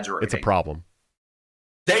exaggerating. It's a problem.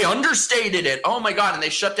 They understated it. Oh my God. And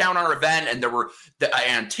they shut down our event, and the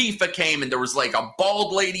Antifa came, and there was like a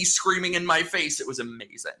bald lady screaming in my face. It was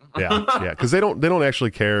amazing. Yeah. Cause they don't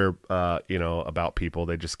actually care, about people.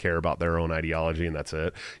 They just care about their own ideology, and that's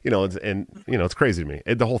it. It's crazy to me.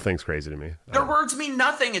 The whole thing's crazy to me. Their words mean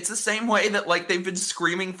nothing. It's the same way that like they've been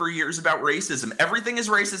screaming for years about racism. Everything is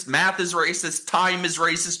racist. Math is racist. Time is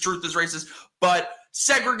racist. Truth is racist. But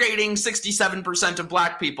segregating 67% of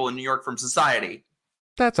black people in New York from society,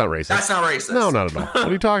 that's not racist. That's not racist. No, not at all. What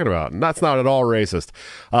are you talking about? That's not at all racist.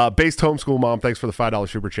 Based Homeschool Mom, thanks for the $5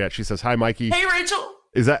 super chat. She says, hi, Mikey. Hey, Rachel.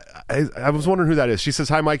 I was wondering who that is. She says,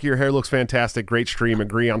 hi, Mikey. Your hair looks fantastic. Great stream.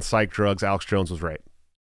 Agree on psych drugs. Alex Jones was right.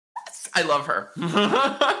 I love her.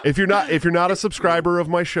 If you're not a subscriber of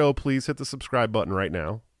my show, please hit the subscribe button right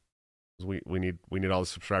now. We need all the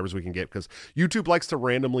subscribers we can get, because YouTube likes to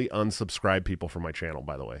randomly unsubscribe people from my channel,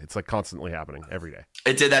 by the way. It's like constantly happening every day.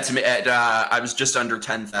 It did that to me. I was just under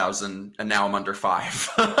 10,000 and now I'm under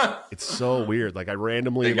 5. It's so weird. Like I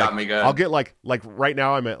randomly They got me good. I'll get like right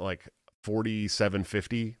now I'm at like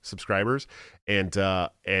 4750 subscribers, and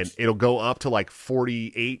it'll go up to like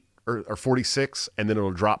 48 or 46, and then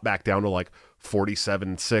it'll drop back down to like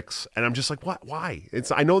 47.6, and I'm just like, what? Why?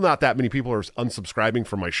 I know not that many people are unsubscribing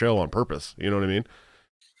from my show on purpose. You know what I mean?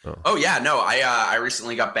 Oh yeah, no. I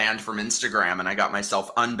recently got banned from Instagram, and I got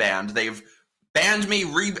myself unbanned. They've banned me,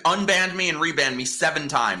 unbanned me, and rebanned me 7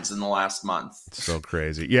 times in the last month. It's so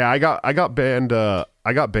crazy. Yeah, I got banned.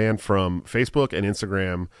 I got banned from Facebook and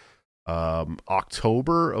Instagram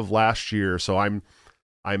October of last year. So I'm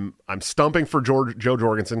stumping for Jo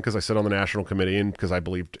Jorgensen because I sit on the national committee and because I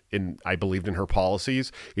believed in her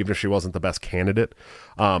policies, even if she wasn't the best candidate.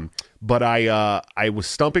 But I was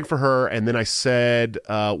stumping for her, and then I said,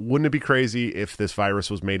 wouldn't it be crazy if this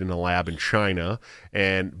virus was made in a lab in China?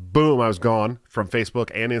 And boom, I was gone from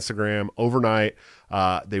Facebook and Instagram overnight.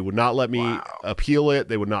 They would not let me appeal it.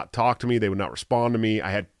 They would not talk to me. They would not respond to me.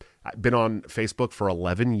 I'd been on Facebook for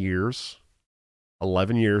 11 years.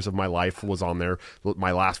 11 years of my life was on there.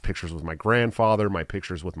 My last pictures with my grandfather, my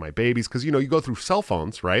pictures with my babies. Because, you go through cell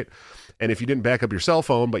phones, right? And if you didn't back up your cell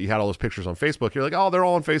phone, but you had all those pictures on Facebook, you're like, oh, they're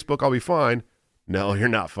all on Facebook, I'll be fine. No, you're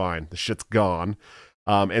not fine. The shit's gone.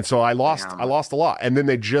 And so I lost a lot. And then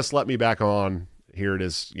they just let me back on. Here it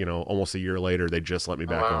is, almost a year later, they just let me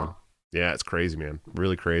back on. Yeah, it's crazy, man.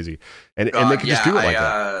 Really crazy. And they can just do it like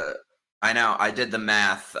that. I know. I did the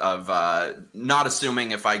math of not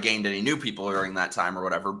assuming if I gained any new people during that time or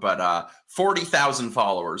whatever, but 40,000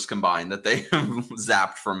 followers combined that they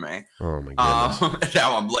zapped from me. Oh my goodness!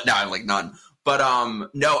 Now I'm like none. But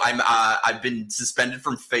no, I've been suspended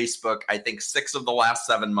from Facebook. I think 6 of the last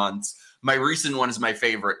 7 months. My recent one is my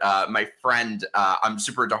favorite. My friend, I'm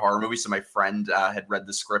super into horror movies, so my friend had read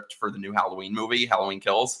the script for the new Halloween movie, Halloween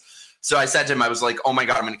Kills. So I said to him, I was like, "Oh my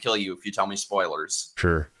god, I'm going to kill you if you tell me spoilers."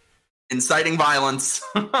 Sure. Inciting violence.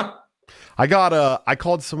 I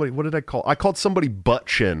called somebody, what did I call? I called somebody butt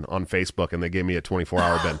chin on Facebook, and they gave me a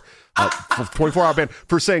 24-hour ban. 24-hour ban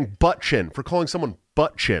for saying butt chin, for calling someone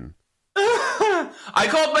butt chin. I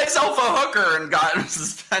called myself a hooker and got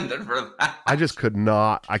suspended for that. I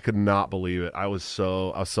could not believe it. I was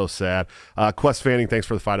so sad. Quest Fanning, thanks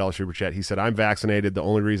for the $5 super chat. He said, I'm vaccinated. The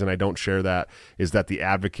only reason I don't share that is that the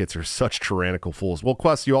advocates are such tyrannical fools. Well,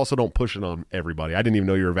 Quest, you also don't push it on everybody. I didn't even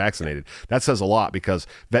know you were vaccinated. That says a lot, because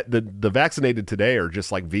the vaccinated today are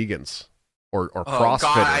just like vegans or CrossFitters.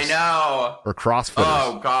 God, I know. Or CrossFitters.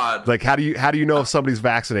 Oh God. Like, how do you know if somebody's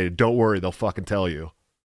vaccinated? Don't worry, they'll fucking tell you.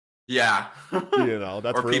 Yeah.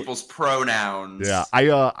 That's or people's pronouns. Yeah.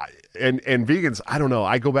 And vegans, I don't know.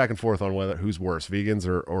 I go back and forth on who's worse, vegans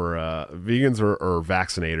or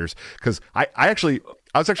vaccinators. Because I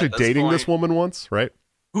was actually dating this woman once, right?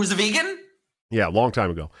 Who's a vegan? Yeah, a long time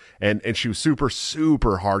ago. And she was super,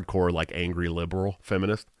 super hardcore, like angry liberal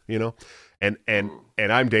feminist, And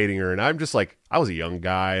I'm dating her, and I'm just like, I was a young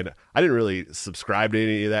guy, and I didn't really subscribe to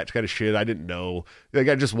any of that kind of shit. I didn't know, like,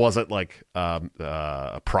 I just wasn't like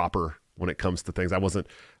proper when it comes to things. I wasn't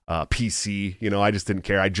PC, I just didn't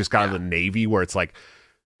care. I just got out of the Navy, where it's like,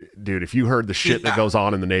 dude, if you heard the shit that goes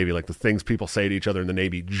on in the Navy, like the things people say to each other in the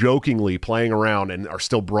Navy, jokingly playing around and are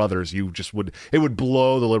still brothers, it would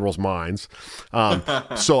blow the liberals' minds.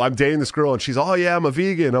 So I'm dating this girl, and she's, oh yeah, I'm a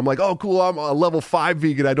vegan. I'm like, oh cool, I'm a level 5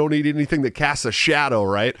 vegan. I don't eat anything that casts a shadow,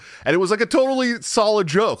 right? And it was like a totally solid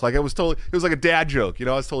joke. Like it was like a dad joke, I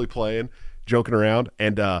was totally joking around,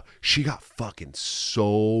 and she got fucking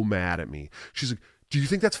so mad at me. She's like, do you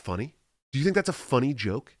think that's funny? Do you think that's a funny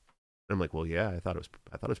joke? I'm like, well, yeah, I thought it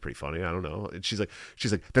was pretty funny. I don't know. And she's like,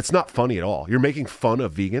 that's not funny at all. You're making fun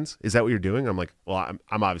of vegans. Is that what you're doing? I'm like, well,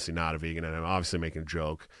 I'm obviously not a vegan, and I'm obviously making a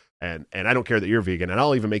joke, and I don't care that you're vegan, and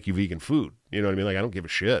I'll even make you vegan food. You know what I mean? Like, I don't give a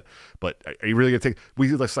shit. But are you really gonna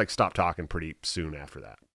let's like stop talking pretty soon after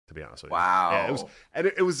that, to be honest with you. Wow. Yeah,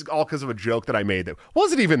 it was all because of a joke that I made that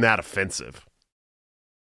wasn't even that offensive.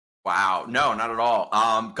 Wow. No, not at all.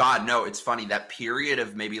 God, no, it's funny. That period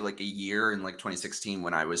of maybe like a year in like 2016,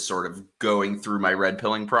 when I was sort of going through my red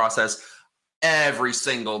pilling process, every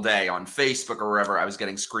single day on Facebook or wherever, I was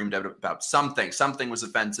getting screamed out about something. Something was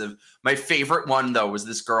offensive. My favorite one, though, was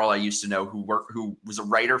this girl I used to know who was a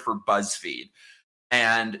writer for BuzzFeed.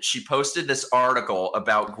 And she posted this article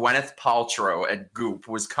about Gwyneth Paltrow at Goop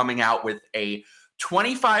was coming out with a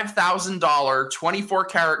 $25,000 24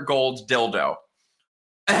 karat gold dildo.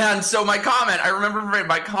 And so I remember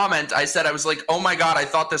my comment, I said, I was like, oh my God, I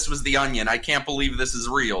thought this was The Onion. I can't believe this is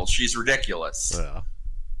real. She's ridiculous. Yeah.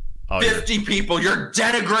 50 people, you're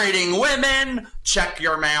denigrating women, check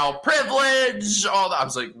your male privilege, all that. I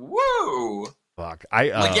was like, whoa. Fuck.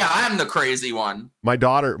 I'm the crazy one. My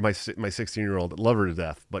daughter, my 16-year-old, love her to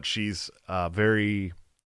death, but she's very,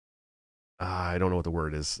 I don't know what the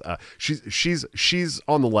word is. She's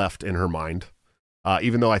on the left in her mind.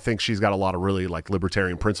 Even though I think she's got a lot of really like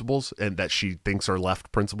libertarian principles and that she thinks are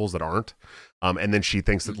left principles that aren't. And then she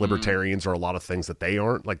thinks that libertarians are a lot of things that they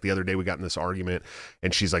aren't. Like the other day we got in this argument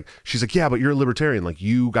and she's like, yeah, but you're a libertarian. Like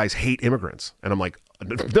you guys hate immigrants. And I'm like,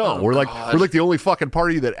 no, we're like the only fucking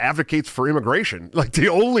party that advocates for immigration. Like the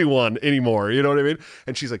only one anymore. You know what I mean?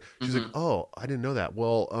 And she's like, oh, I didn't know that.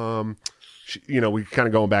 Well, we kind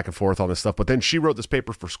of going back and forth on this stuff, but then she wrote this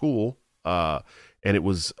paper for school. And it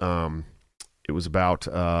was about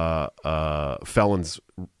felons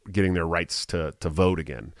getting their rights to vote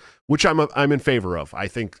again, which I'm in favor of. I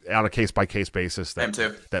think on a case-by-case basis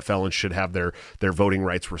that felons should have their voting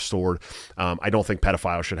rights restored. I don't think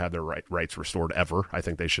pedophiles should have their rights restored ever. I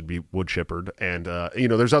think they should be wood chippered. And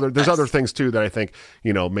there's other things too that I think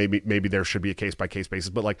maybe there should be a case-by-case basis.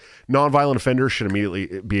 But like nonviolent offenders should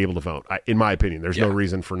immediately be able to vote. In my opinion, there's no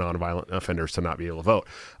reason for nonviolent offenders to not be able to vote.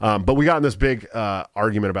 But we got in this big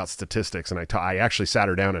argument about statistics, and I actually sat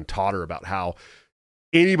her down and taught her about how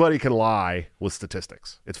anybody can lie with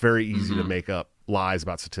statistics. It's very easy to make up lies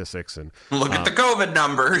about statistics and look at the COVID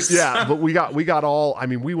numbers. Yeah, but we got we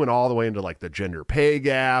went all the way into like the gender pay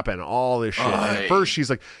gap and all this shit. And at first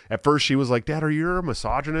she was like, Dad, you're a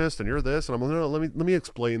misogynist and you're this, and I'm like, no, let me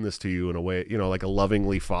explain this to you in a way, like a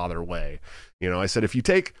lovingly father way. I said, if you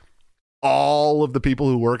take all of the people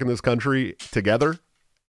who work in this country together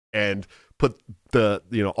and put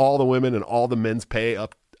all the women and all the men's pay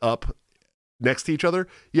up next to each other,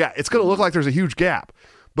 it's going to look like there's a huge gap.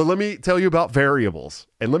 But let me tell you about variables,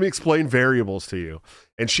 and let me explain variables to you.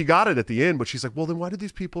 And she got it at the end, but she's like, well, then why do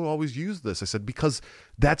these people always use this? I said, because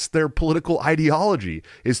that's their political ideology,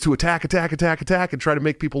 is to attack, and try to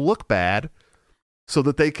make people look bad so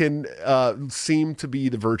that they can seem to be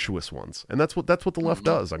the virtuous ones. And that's what the left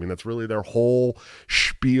does. I mean, that's really their whole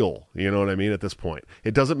spiel. You know what I mean? At this point,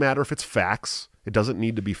 it doesn't matter if it's facts. It doesn't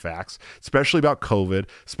need to be facts, especially about COVID,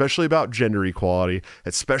 especially about gender equality,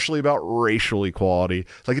 especially about racial equality.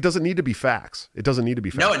 Like, it doesn't need to be facts. It doesn't need to be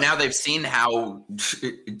facts. No, and now they've seen how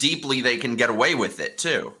deeply they can get away with it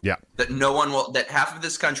too. Yeah. That half of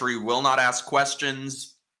this country will not ask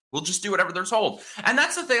questions. We'll just do whatever they're told. And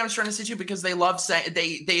that's the thing I was trying to say too, because they love saying,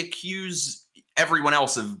 they accuse everyone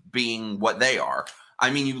else of being what they are. I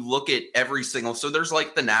mean, you look at so there's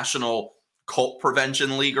like the National Cult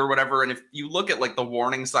Prevention League or whatever, and if you look at like the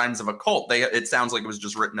warning signs of a cult, it sounds like it was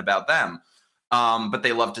just written about them. But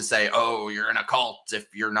they love to say, oh, you're in a cult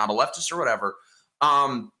if you're not a leftist or whatever.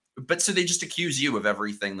 But so they just accuse you of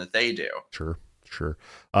everything that they do. Sure.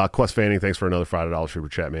 Quest Fanning, thanks for another $5 super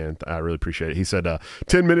chat, man. I really appreciate it. He said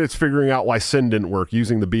 10 minutes figuring out why sin didn't work,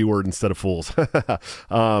 using the B word instead of fools.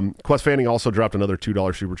 Quest Fanning also dropped another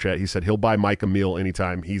 $2 super chat. He said he'll buy Mike a meal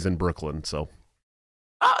anytime he's in Brooklyn. So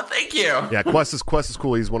thank you. Yeah, Quest is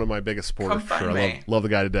cool. He's one of my biggest supporters. Sure. I love the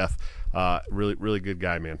guy to death. Really, really good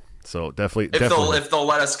guy, man. So definitely. If they'll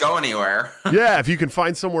let us go anywhere. Yeah, if you can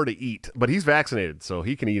find somewhere to eat. But he's vaccinated, so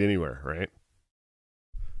he can eat anywhere, right?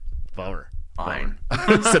 Bummer. Fine.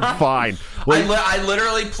 Said fine. Well, I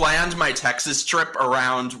literally planned my Texas trip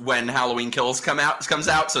around when Halloween Kills comes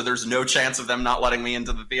out, so there's no chance of them not letting me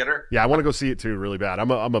into the theater. Yeah, I want to go see it too, really bad.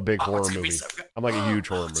 I'm a big horror movie. So I'm like a huge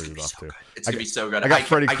horror movie buff too. It's gonna be so good. I got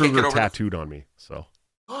Freddy Krueger tattooed on me, so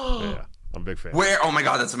yeah, I'm a big fan. Where? Oh my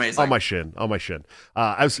god, that's amazing. On my shin.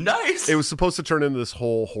 Nice. It was supposed to turn into this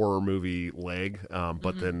whole horror movie leg,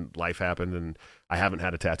 but then life happened, and I haven't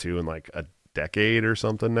had a tattoo in like a decade or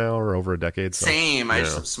something now, or over a decade. So, same. I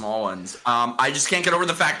just have small ones. I just can't get over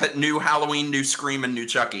the fact that new Halloween, new Scream, and new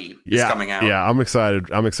Chucky is coming out. Yeah, I'm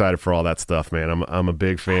excited for all that stuff, man. I'm a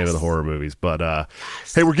big fan of the horror movies. But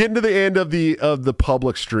hey, we're getting to the end of the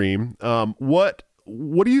public stream. What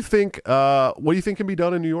do you think? What do you think can be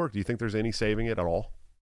done in New York? Do you think there's any saving it at all?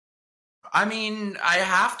 I mean, I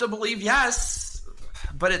have to believe yes,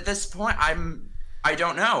 but at this point, I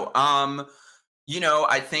don't know.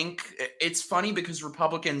 I think it's funny because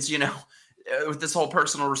Republicans, with this whole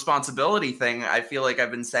personal responsibility thing, I feel like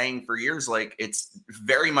I've been saying for years, like it's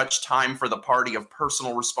very much time for the party of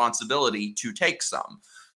personal responsibility to take some.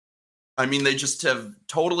 I mean, they just have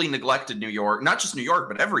totally neglected New York, not just New York,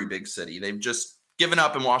 but every big city. They've just given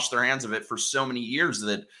up and washed their hands of it for so many years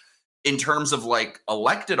that in terms of like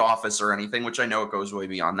elected office or anything, which I know it goes way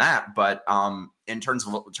beyond that, but in terms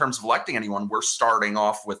of electing anyone, we're starting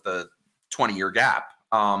off with the 20-year gap.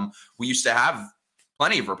 We used to have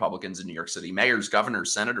plenty of Republicans in New York City, mayors,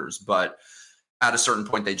 governors, senators, but at a certain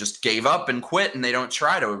point they just gave up and quit, and they don't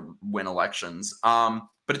try to win elections.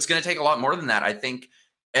 But it's going to take a lot more than that. I think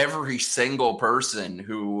every single person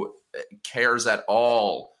who cares at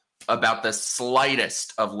all about the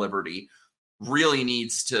slightest of liberty really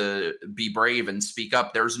needs to be brave and speak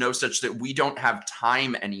up. There's no such that we don't have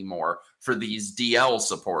time anymore for these DL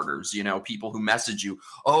supporters, people who message you,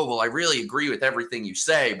 oh, well, I really agree with everything you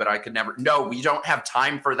say, but I could never. No, we don't have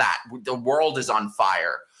time for that. The world is on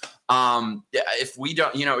fire. If we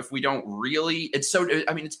don't really,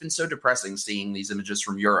 it's been so depressing seeing these images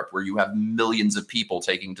from Europe where you have millions of people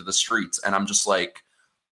taking to the streets. And I'm just like,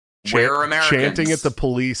 where are Americans? Chanting at the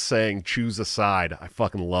police saying, choose a side. I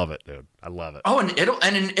fucking love it, dude. I love it. Oh, in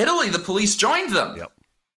Italy, the police joined them. Yep.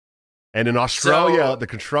 And in Australia, the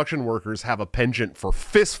construction workers have a penchant for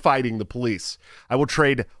fist fighting the police. I will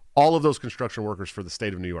trade all of those construction workers for the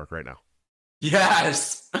state of New York right now.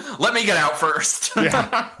 Yes. Let me get out first.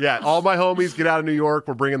 Yeah. All my homies get out of New York.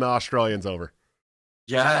 We're bringing the Australians over.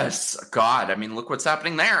 Yes. God. I mean, look what's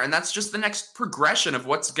happening there. And that's just the next progression of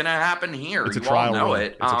what's going to happen here. It's a trial run.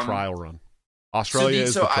 It's a trial run. Australia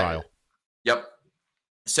is the trial. Yep.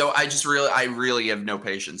 So I really have no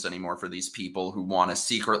patience anymore for these people who want to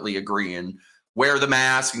secretly agree and wear the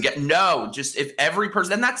mask and if every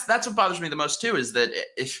person, and that's what bothers me the most too, is that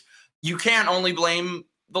if you can't only blame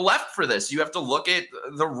the left for this, you have to look at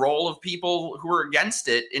the role of people who are against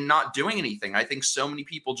it in not doing anything. I think so many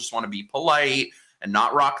people just want to be polite and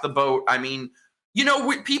not rock the boat. I mean,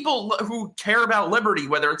 people who care about liberty,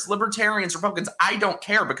 whether it's libertarians, Republicans, I don't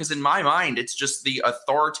care, because in my mind, it's just the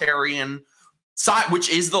authoritarian side, which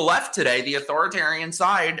is the left today, the authoritarian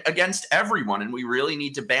side against everyone. And we really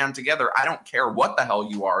need to band together. I don't care what the hell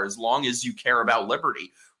you are, as long as you care about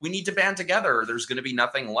liberty. We need to band together. There's going to be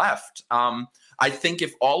nothing left. I think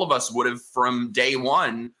if all of us would have from day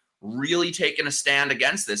one really taken a stand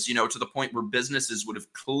against this, to the point where businesses would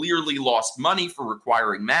have clearly lost money for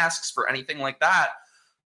requiring masks, for anything like that,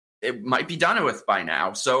 it might be done with by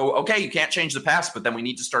now. So, okay, you can't change the past, but then we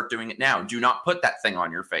need to start doing it now. Do not put that thing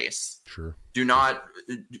on your face. Sure. Do not,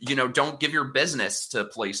 don't give your business to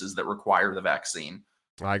places that require the vaccine.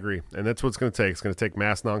 I agree. And that's what it's going to take. It's going to take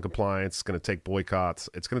mass noncompliance. It's going to take boycotts.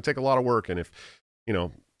 It's going to take a lot of work. And if,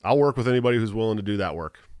 I'll work with anybody who's willing to do that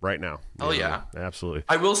work right now. Oh, yeah. Absolutely.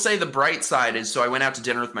 I will say the bright side is, so I went out to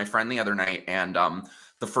dinner with my friend the other night, and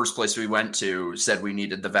the first place we went to said we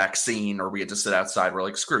needed the vaccine or we had to sit outside. We're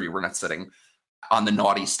like, screw you. We're not sitting on the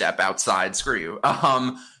naughty step outside. Screw you.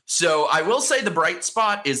 So I will say the bright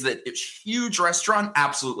spot is that it's huge restaurant,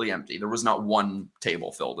 absolutely empty. There was not one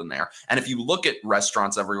table filled in there. And if you look at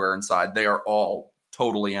restaurants everywhere inside, they are all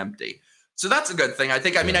totally empty. So that's a good thing. I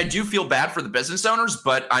think, I do feel bad for the business owners,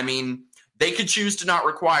 but they could choose to not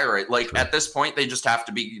require it. Like, at this point, they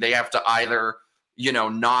have to either,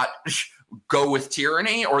 not go with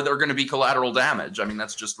tyranny, or they're going to be collateral damage.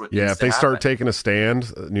 That's just what needs if they to start happen. taking a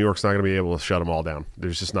stand, New York's not going to be able to shut them all down.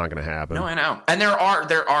 There's just not going to happen. No, I know. And there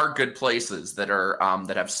are good places that are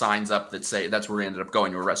that have signs up that say, that's where we ended up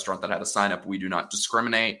going to a restaurant that had a sign up, we do not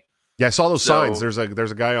discriminate. Yeah, I saw those signs. There's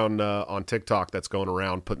a guy on TikTok that's going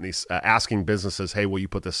around putting these asking businesses, "Hey, will you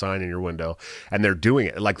put this sign in your window?" And they're doing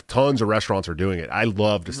it. Like, tons of restaurants are doing it. I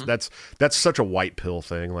love this. That's such a white pill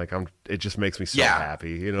thing. Like, it just makes me so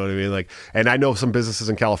happy. You know what I mean? Like, and I know some businesses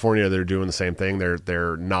in California that are doing the same thing.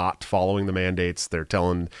 They're not following the mandates. They're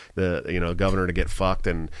telling the governor to get fucked.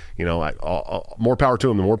 And more power to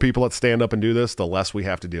them. The more people that stand up and do this, the less we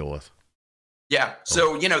have to deal with. Yeah.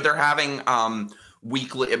 So they're having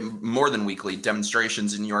weekly, more than weekly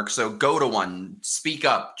demonstrations in New York. So go to one, speak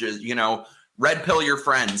up, just, red pill your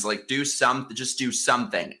friends, like do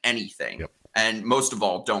something, anything. Yep. And most of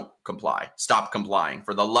all, don't comply. Stop complying.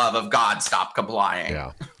 For the love of God, stop complying.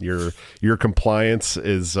 Yeah. Your compliance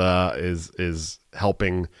is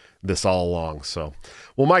helping this all along. So,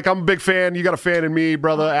 well, Mike, I'm a big fan. You got a fan in me,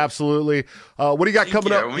 brother. Absolutely. What do you got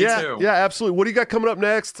coming up? Me too. Yeah, absolutely. What do you got coming up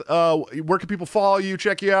next? Where can people follow you,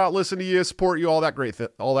 check you out, listen to you, support you, all that great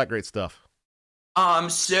stuff?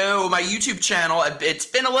 So my YouTube channel, it's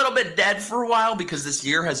been a little bit dead for a while because this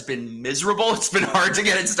year has been miserable. It's been hard to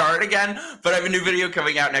get it started again, but I have a new video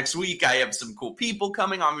coming out next week. I have some cool people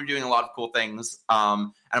coming on. We're doing a lot of cool things.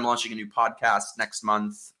 And I'm launching a new podcast next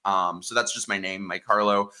month. So that's just my name, Mike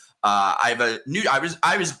Harlow. I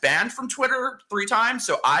was banned from Twitter 3 times,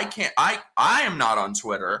 so I am not on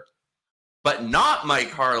Twitter, but not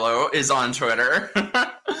Mike Harlow is on Twitter.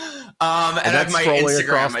 And that's my scrolling Instagram,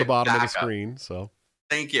 across my the bottom of the backup. screen. So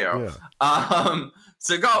thank you. Yeah.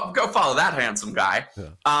 So go follow that handsome guy. Yeah.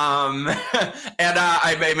 And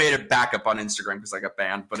I made a backup on Instagram because I got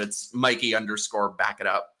banned, but it's Mikey_back it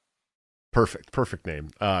up. Perfect name.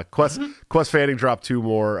 Quest Fanning dropped 2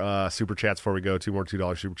 more super chats before we go. 2 more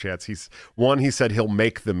 $2 super chats. He said he'll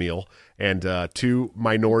make the meal, and 2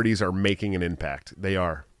 minorities are making an impact. They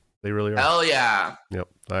are. They really are. Hell yeah. Yep,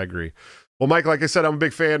 I agree. Well, Mike, like I said, I'm a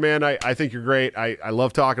big fan, man. I think you're great. I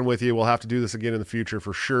love talking with you. We'll have to do this again in the future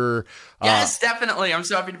for sure. Yes, definitely. I'm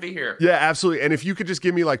so happy to be here. Yeah, absolutely. And if you could just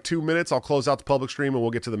give me like 2 minutes, I'll close out the public stream and we'll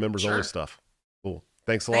get to the members only stuff. Cool.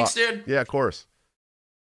 Thanks a lot. Thanks, dude. Yeah, of course.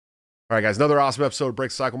 All right, guys, another awesome episode of Break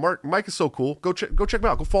the Cycle. Mike is so cool. Go check him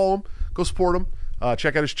out. Go follow him. Go support him.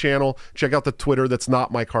 Check out his channel. Check out the Twitter that's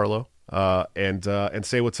not Mike Harlow. And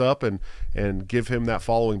say what's up and give him that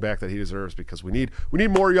following back that he deserves, because we need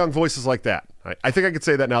more young voices like that. I think I could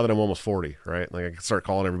say that now that I'm almost 40, right? Like I could start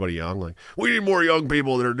calling everybody young. Like, we need more young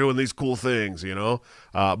people that are doing these cool things, you know?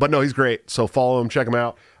 But no, he's great. So follow him, check him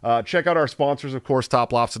out. Check out our sponsors, of course,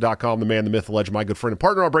 toplobster.com, the man, the myth, the legend, my good friend and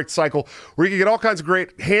partner on Break the Cycle, where you can get all kinds of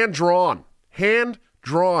great hand-drawn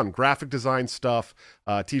graphic design stuff,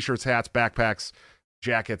 t-shirts, hats, backpacks,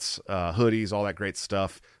 jackets, hoodies, all that great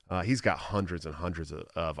stuff. He's got hundreds and hundreds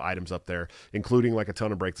of items up there, including like a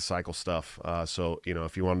ton of Break the Cycle stuff. So, you know,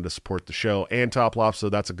 if you wanted to support the show and Top Lobster,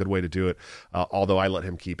 that's a good way to do it. Although I let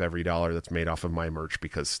him keep every dollar that's made off of my merch,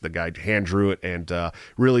 because the guy hand drew it and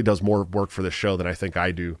really does more work for the show than I think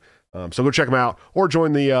I do. So go check him out, or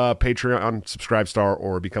join the Patreon, Subscribestar,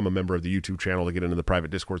 or become a member of the YouTube channel to get into the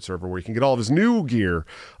private Discord server, where you can get all of his new gear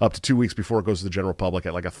up to 2 weeks before it goes to the general public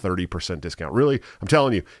at like a 30% discount. Really, I'm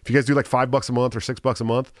telling you, if you guys do like $5 a month or $6 a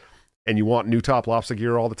month and you want new Top Lobster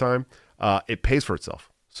gear all the time, it pays for itself.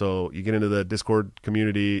 So you get into the Discord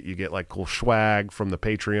community, you get like cool swag from the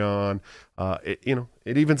Patreon.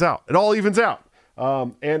 It evens out. It all evens out.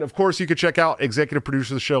 And of course, you can check out executive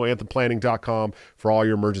producer of the show, anthemplanning.com, for all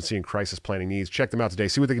your emergency and crisis planning needs. Check them out today.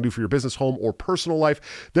 See what they can do for your business, home, or personal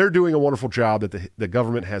life. They're doing a wonderful job that the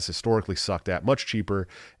government has historically sucked at, much cheaper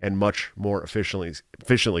and much more efficiently.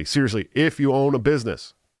 Seriously, if you own a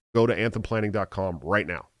business, go to anthemplanning.com right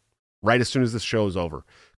now. Right as soon as this show is over.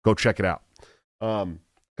 Go check it out.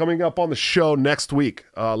 Coming up on the show next week,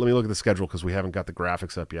 let me look at the schedule because we haven't got the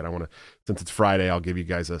graphics up yet. Since it's Friday, I'll give you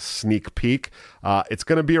guys a sneak peek. It's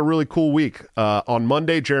going to be a really cool week. On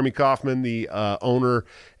Monday, Jeremy Kaufman, the owner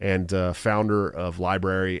and founder of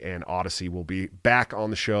Library and Odyssey, will be back on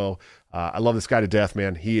the show. I love this guy to death,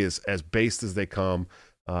 man. He is as based as they come.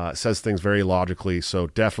 Says things very logically, so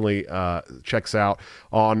definitely checks out.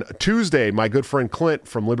 On Tuesday, my good friend Clint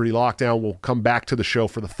from Liberty Lockdown will come back to the show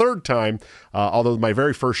for the 3rd time, although my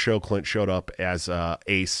very first show, Clint showed up as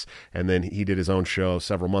Ace, and then he did his own show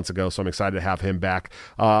several months ago, so I'm excited to have him back.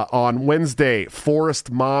 On Wednesday, Forest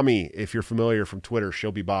Mommy, if you're familiar from Twitter,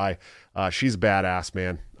 she'll be by. She's badass,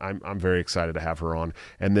 man. I'm very excited to have her on.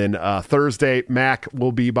 And then Thursday, Mac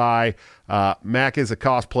will be by. Mac is a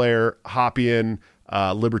cosplayer, Hoppian,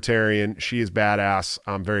 libertarian. She is badass.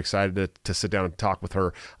 I'm very excited to sit down and talk with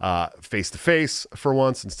her face to face for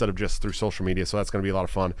once, instead of just through social media. So that's going to be a lot of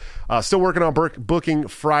fun. Still working on booking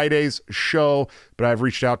Friday's show, but I've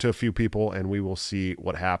reached out to a few people and we will see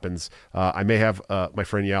what happens. I may have my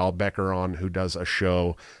friend Yael Becker on, who does a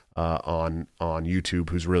show on YouTube,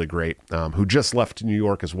 who's really great, who just left New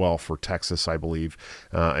York as well for Texas, I believe,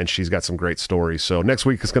 and she's got some great stories. So next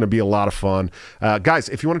week is going to be a lot of fun. Guys,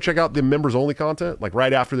 if you want to check out the members only content, like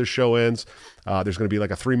right after this show ends, there's going to be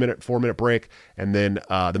like a 4-minute break, and then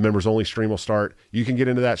the members only stream will start. You can get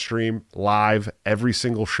into that stream live every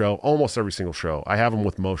single show, almost every single show. I have them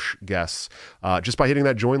with most guests, just by hitting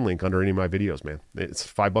that join link under any of my videos, man. It's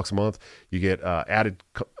 $5 a month. You get added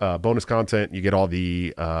bonus content. You get all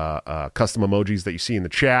the custom emojis that you see in the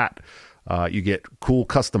chat. You get cool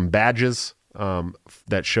custom badges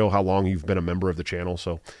that show how long you've been a member of the channel.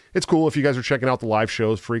 So it's cool if you guys are checking out the live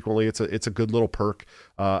shows frequently. It's a good little perk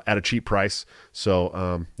at a cheap price.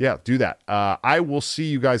 So yeah, do that. I will see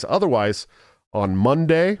you guys otherwise on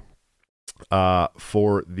Monday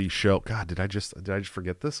for the show. God, did I just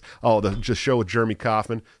forget this? Oh, the show with Jeremy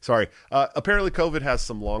Kaufman. Sorry. Apparently COVID has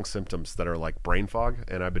some long symptoms that are like brain fog,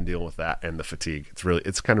 and I've been dealing with that and the fatigue.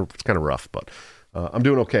 It's kind of rough, but I'm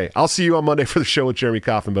doing okay. I'll see you on Monday for the show with Jeremy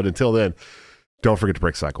Kaufman, but until then, don't forget to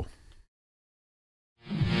break cycle.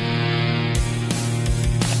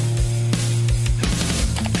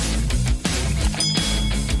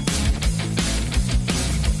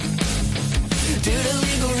 Due to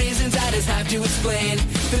legal reasons, I just have to explain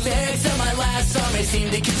the lyrics of my last last song may seem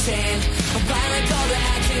to contain a violent call to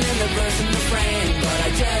action in the verse and refrain, but I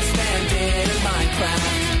just meant it in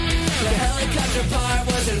Minecraft. The helicopter part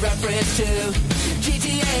was in reference to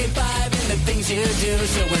GTA 5 and the things you do.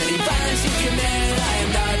 So any violence you commit, I am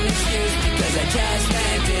not an excuse, because I just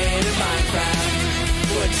meant it in Minecraft.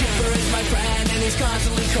 A chipper is my friend and he's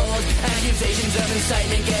constantly cold. Accusations of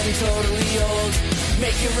incitement getting totally old.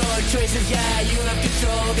 Make your own choices, yeah, you have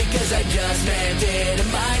control, because I just meant it in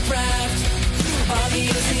Minecraft.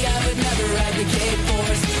 Obviously I would never advocate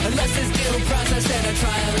force, unless there's due process and a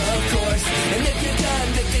trial, of course. And if you're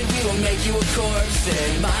convicted, we will make you a corpse.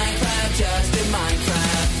 In Minecraft, just in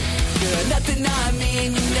Minecraft. You're nothing, I mean,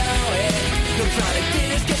 you know it. No product,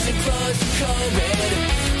 there's getting close to COVID.